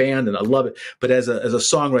all in the band, and I love it. But as a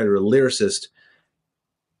songwriter, a lyricist,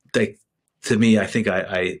 to me, I think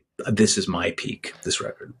this is my peak, this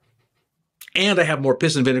record. And I have more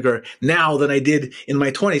piss and vinegar now than I did in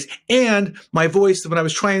my 20s. And my voice, when I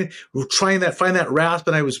was trying to find that rasp,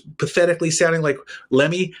 and I was pathetically sounding like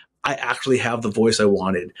Lemmy, I actually have the voice I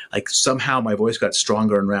wanted. Like somehow my voice got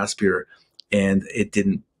stronger and raspier, and it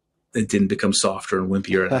didn't become softer and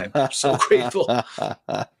wimpier. And I'm so grateful.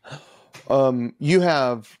 You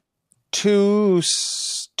have two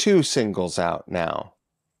singles out now,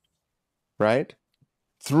 right?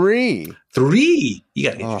 Three. You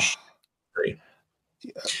got to get 3.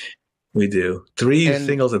 We do 3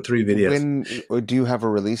 singles and 3 videos. Do you have a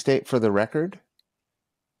release date for the record?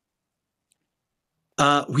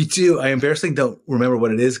 We do. I embarrassingly don't remember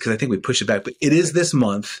what it is because I think we pushed it back, but it is this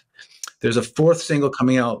month. There's a 4th single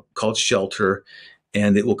coming out called Shelter,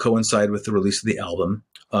 and it will coincide with the release of the album.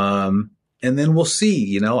 And then we'll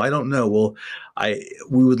see, I don't know.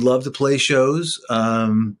 We would love to play shows.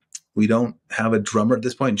 We don't have a drummer at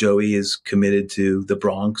this point. Joey is committed to the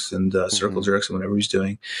Bronx and Circle Jerks and whatever he's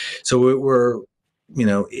doing. So we're I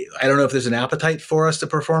don't know if there's an appetite for us to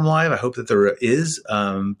perform live. I hope that there is,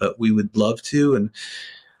 but we would love to.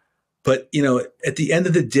 But at the end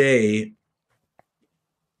of the day,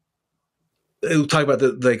 we'll talk about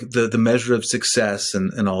the measure of success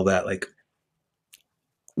and all that. Like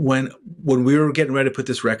when we were getting ready to put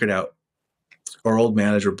this record out, our old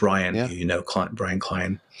manager, Brian, Brian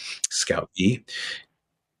Klein, Scout E,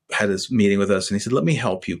 had this meeting with us, and he said, "Let me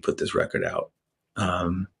help you put this record out.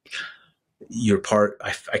 You're part.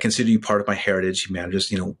 I consider you part of my heritage." He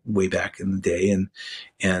manages, way back in the day,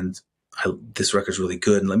 and this record's really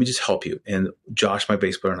good, and let me just help you. And Josh, my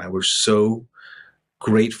bass player, and I were so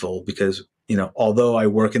grateful because although I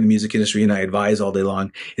work in the music industry and I advise all day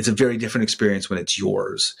long, it's a very different experience when it's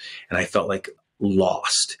yours. And I felt like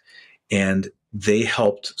lost, and they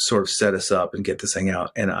helped sort of set us up and get this thing out.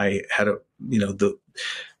 And I had the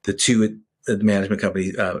two at the management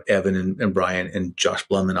company, Evan and Brian and Josh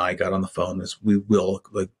Blum and I got on the phone, as we will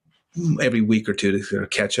like every week or two to sort of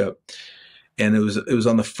catch up. And it was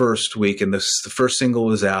on the first week, and the first single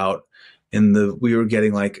was out, and we were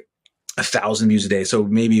getting like 1,000 views a day. So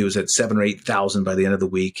maybe it was at 7,000 or 8,000 by the end of the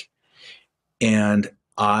week. And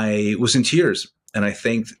I was in tears. And I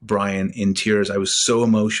thanked Brian in tears. I was so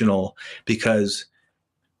emotional because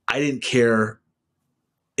I didn't care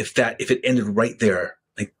if it ended right there.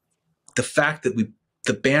 Like the fact that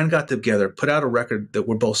the band got together, put out a record that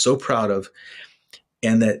we're both so proud of,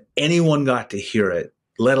 and that anyone got to hear it,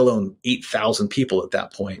 let alone 8,000 people at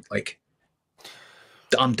that point. Like,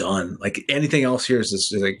 I'm done. Like anything else here is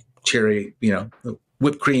just like cherry,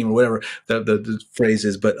 whipped cream or whatever the phrase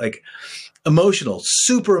is, but like emotional,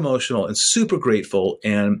 super emotional and super grateful.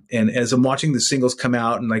 And as I'm watching the singles come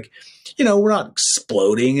out and like, we're not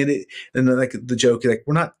exploding and then like the joke, like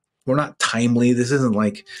we're not timely. This isn't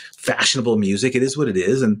like fashionable music. It is what it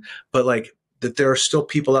is. But like that there are still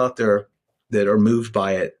people out there that are moved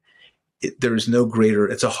by it. There's no greater.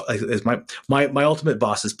 It's my ultimate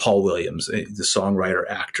boss is Paul Williams, the songwriter,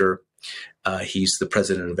 actor. He's the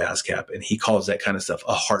president of ASCAP, and he calls that kind of stuff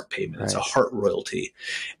a heart payment. Right. It's a heart royalty.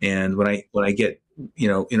 And when I get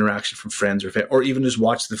interaction from friends or even just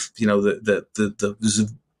watch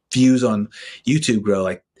the views on YouTube grow,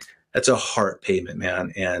 like that's a heart payment,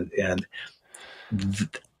 man. And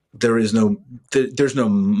there's no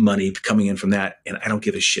money coming in from that, and I don't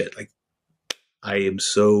give a shit. Like I am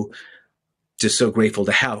just so grateful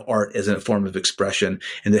to have art as a form of expression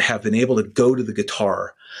and to have been able to go to the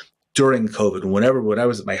guitar during COVID, when I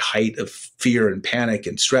was at my height of fear and panic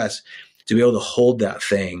and stress, to be able to hold that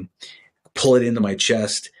thing, pull it into my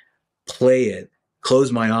chest, play it,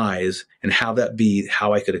 close my eyes, and have that be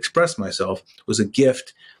how I could express myself was a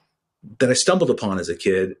gift that I stumbled upon as a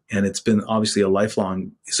kid. And it's been obviously a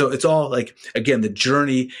lifelong. So it's all like, again, the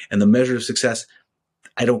journey and the measure of success.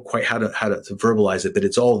 I don't quite how to verbalize it, but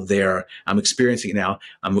it's all there. I'm experiencing it now.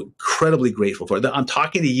 I'm incredibly grateful for it. I'm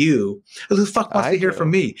talking to you. Who the fuck wants to hear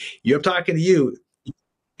from me? I'm talking to you,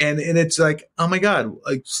 and it's like, oh my God,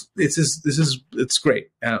 like it's great.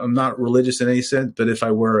 I'm not religious in any sense, but if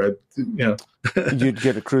I were, you'd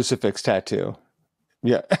get a crucifix tattoo.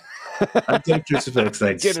 Yeah, I'd get a crucifix.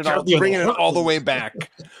 I'd get it all, bringing it all the way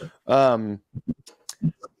back.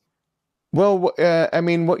 Well, I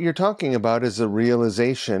mean, what you're talking about is a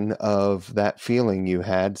realization of that feeling you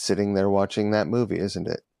had sitting there watching that movie, isn't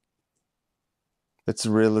it? It's a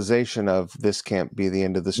realization of this can't be the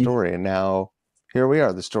end of the story. And now here we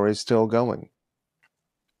are. The story's still going.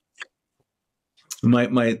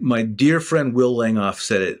 My dear friend Will Langhoff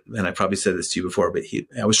said it, and I probably said this to you before, but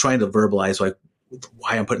I was trying to verbalize like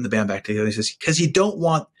why I'm putting the band back together. He says, because you don't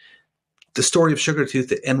want the story of Sugartooth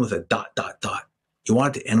to end with a ... You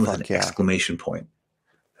want it to end with an exclamation point.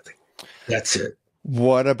 I think that's it.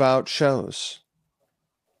 What about shows?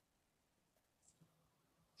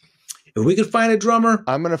 If we could find a drummer,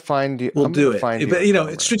 I'm going to find you. We'll do it. But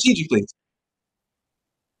it's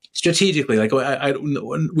strategically. Like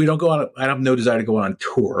we don't go on. I have no desire to go on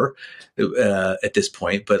tour at this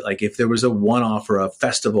point. But like if there was a one-off or a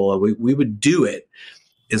festival, we would do it.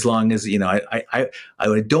 As long as, I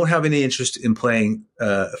don't have any interest in playing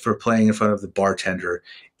in front of the bartender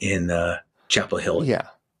in Chapel Hill. Yeah.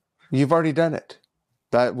 You've already done it.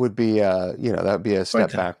 That would be, that would be a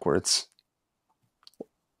step backwards.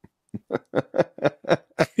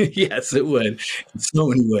 Yes, it would. In so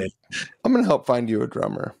many ways. I'm going to help find you a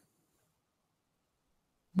drummer.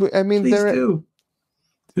 I mean, please do.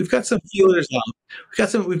 We've got some feelers out.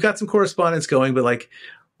 We've got some correspondence going, but like,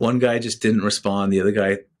 one guy just didn't respond. The other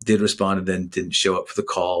guy did respond and then didn't show up for the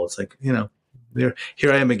call. It's like, here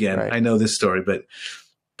I am again. Right. I know this story, but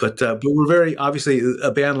we're very, obviously a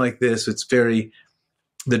band like this, the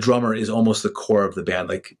drummer is almost the core of the band.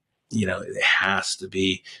 Like, it has to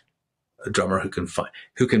be a drummer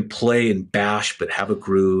who can play and bash, but have a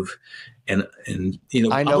groove. And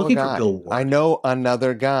I know a guy. I know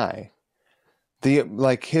another guy. Yeah.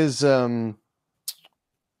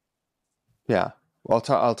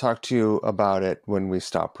 I'll talk to you about it when we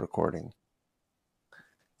stop recording.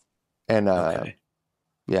 And okay.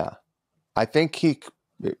 Yeah, I think it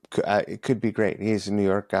could be great. He's a New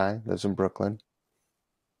York guy, lives in Brooklyn.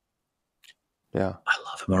 Yeah, I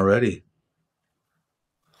love him already.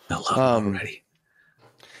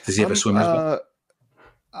 Does he have a swimmer's ball?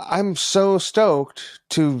 I'm so stoked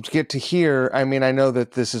to get to hear. I mean, I know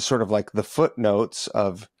that this is sort of like the footnotes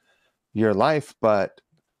of your life, but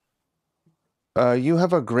you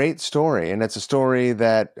have a great story, and it's a story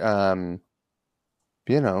that,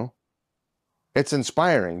 it's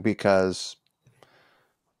inspiring because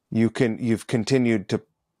you've continued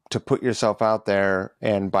to put yourself out there,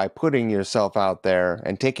 and by putting yourself out there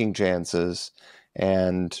and taking chances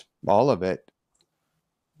and all of it,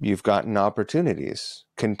 you've gotten opportunities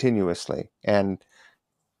continuously. And,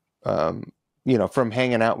 from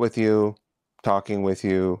hanging out with you, talking with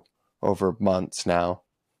you over months now,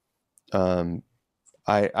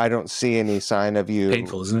 I don't see any sign of you,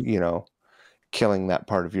 painful, isn't it? Killing that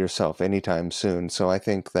part of yourself anytime soon. So I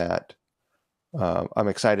think that I'm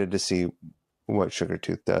excited to see what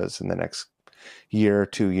Sugartooth does in the next year,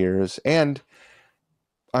 2 years. And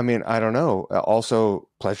I mean, I don't know. Also,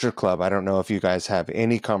 Pleasure Club. I don't know if you guys have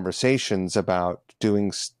any conversations about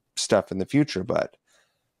doing stuff in the future, but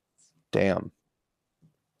Damn.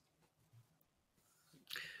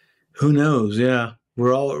 Who knows? Yeah,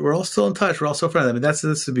 we're all still in touch. We're all still friends. I mean, that's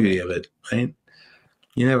the beauty of it, right?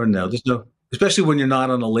 You never know. There's no, especially when you're not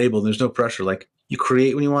on a label. There's no pressure. Like you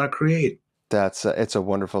create when you want to create. It's a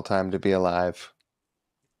wonderful time to be alive.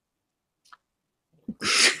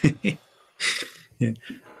 Yeah.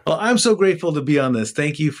 Well, I'm so grateful to be on this.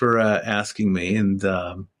 Thank you for asking me, and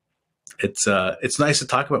it's nice to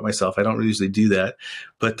talk about myself. I don't usually do that,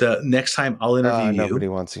 but next time I'll interview you. Nobody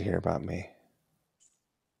wants to hear about me.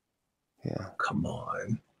 Yeah. Come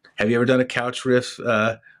on. Have you ever done a couch riff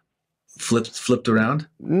flipped around?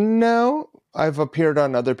 No, I've appeared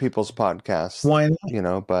on other people's podcasts. Why not? You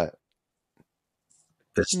know, but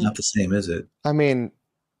It's not the same, is it? I mean,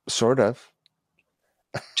 sort of.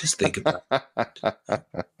 Just think about it.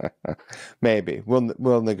 Maybe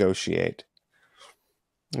we'll negotiate.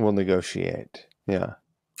 We'll negotiate. Yeah.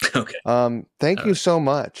 Okay. Thank you so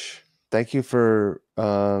much. Thank you for.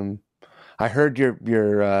 I heard your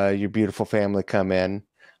beautiful family come in.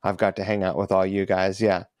 I've got to hang out with all you guys.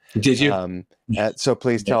 Yeah. Did you? So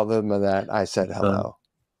please tell them that I said hello.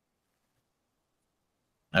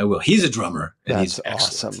 I will. He's a drummer. And That's he's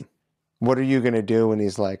excellent. awesome. What are you going to do when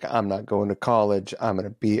he's like, I'm not going to college. I'm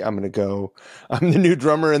going to go. I'm the new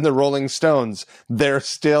drummer in the Rolling Stones. They're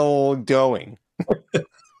still going.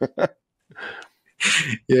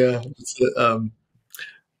 Yeah.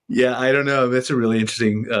 Yeah, I don't know. That's a really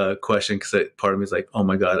interesting question because part of me is like, oh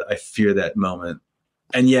my God, I fear that moment.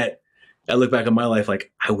 And yet I look back on my life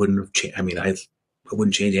like I wouldn't have changed. I mean, I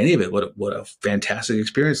wouldn't change any of it. What a fantastic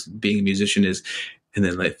experience being a musician is. And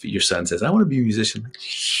then like your son says, I want to be a musician. Like,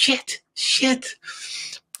 shit.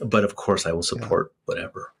 But of course I will support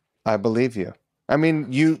whatever. I believe you. I mean,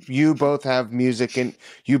 you both have music and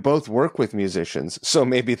you both work with musicians. So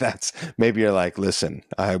maybe you're like, listen,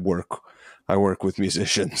 I work with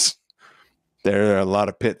musicians. There are a lot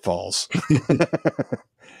of pitfalls.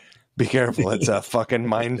 Be careful. It's a fucking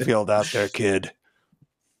minefield out there, kid.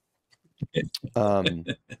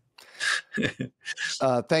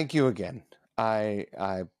 Thank you again. I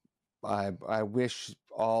wish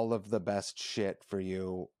all of the best shit for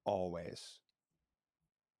you always.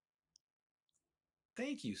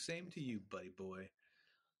 Thank you. Same to you, buddy boy.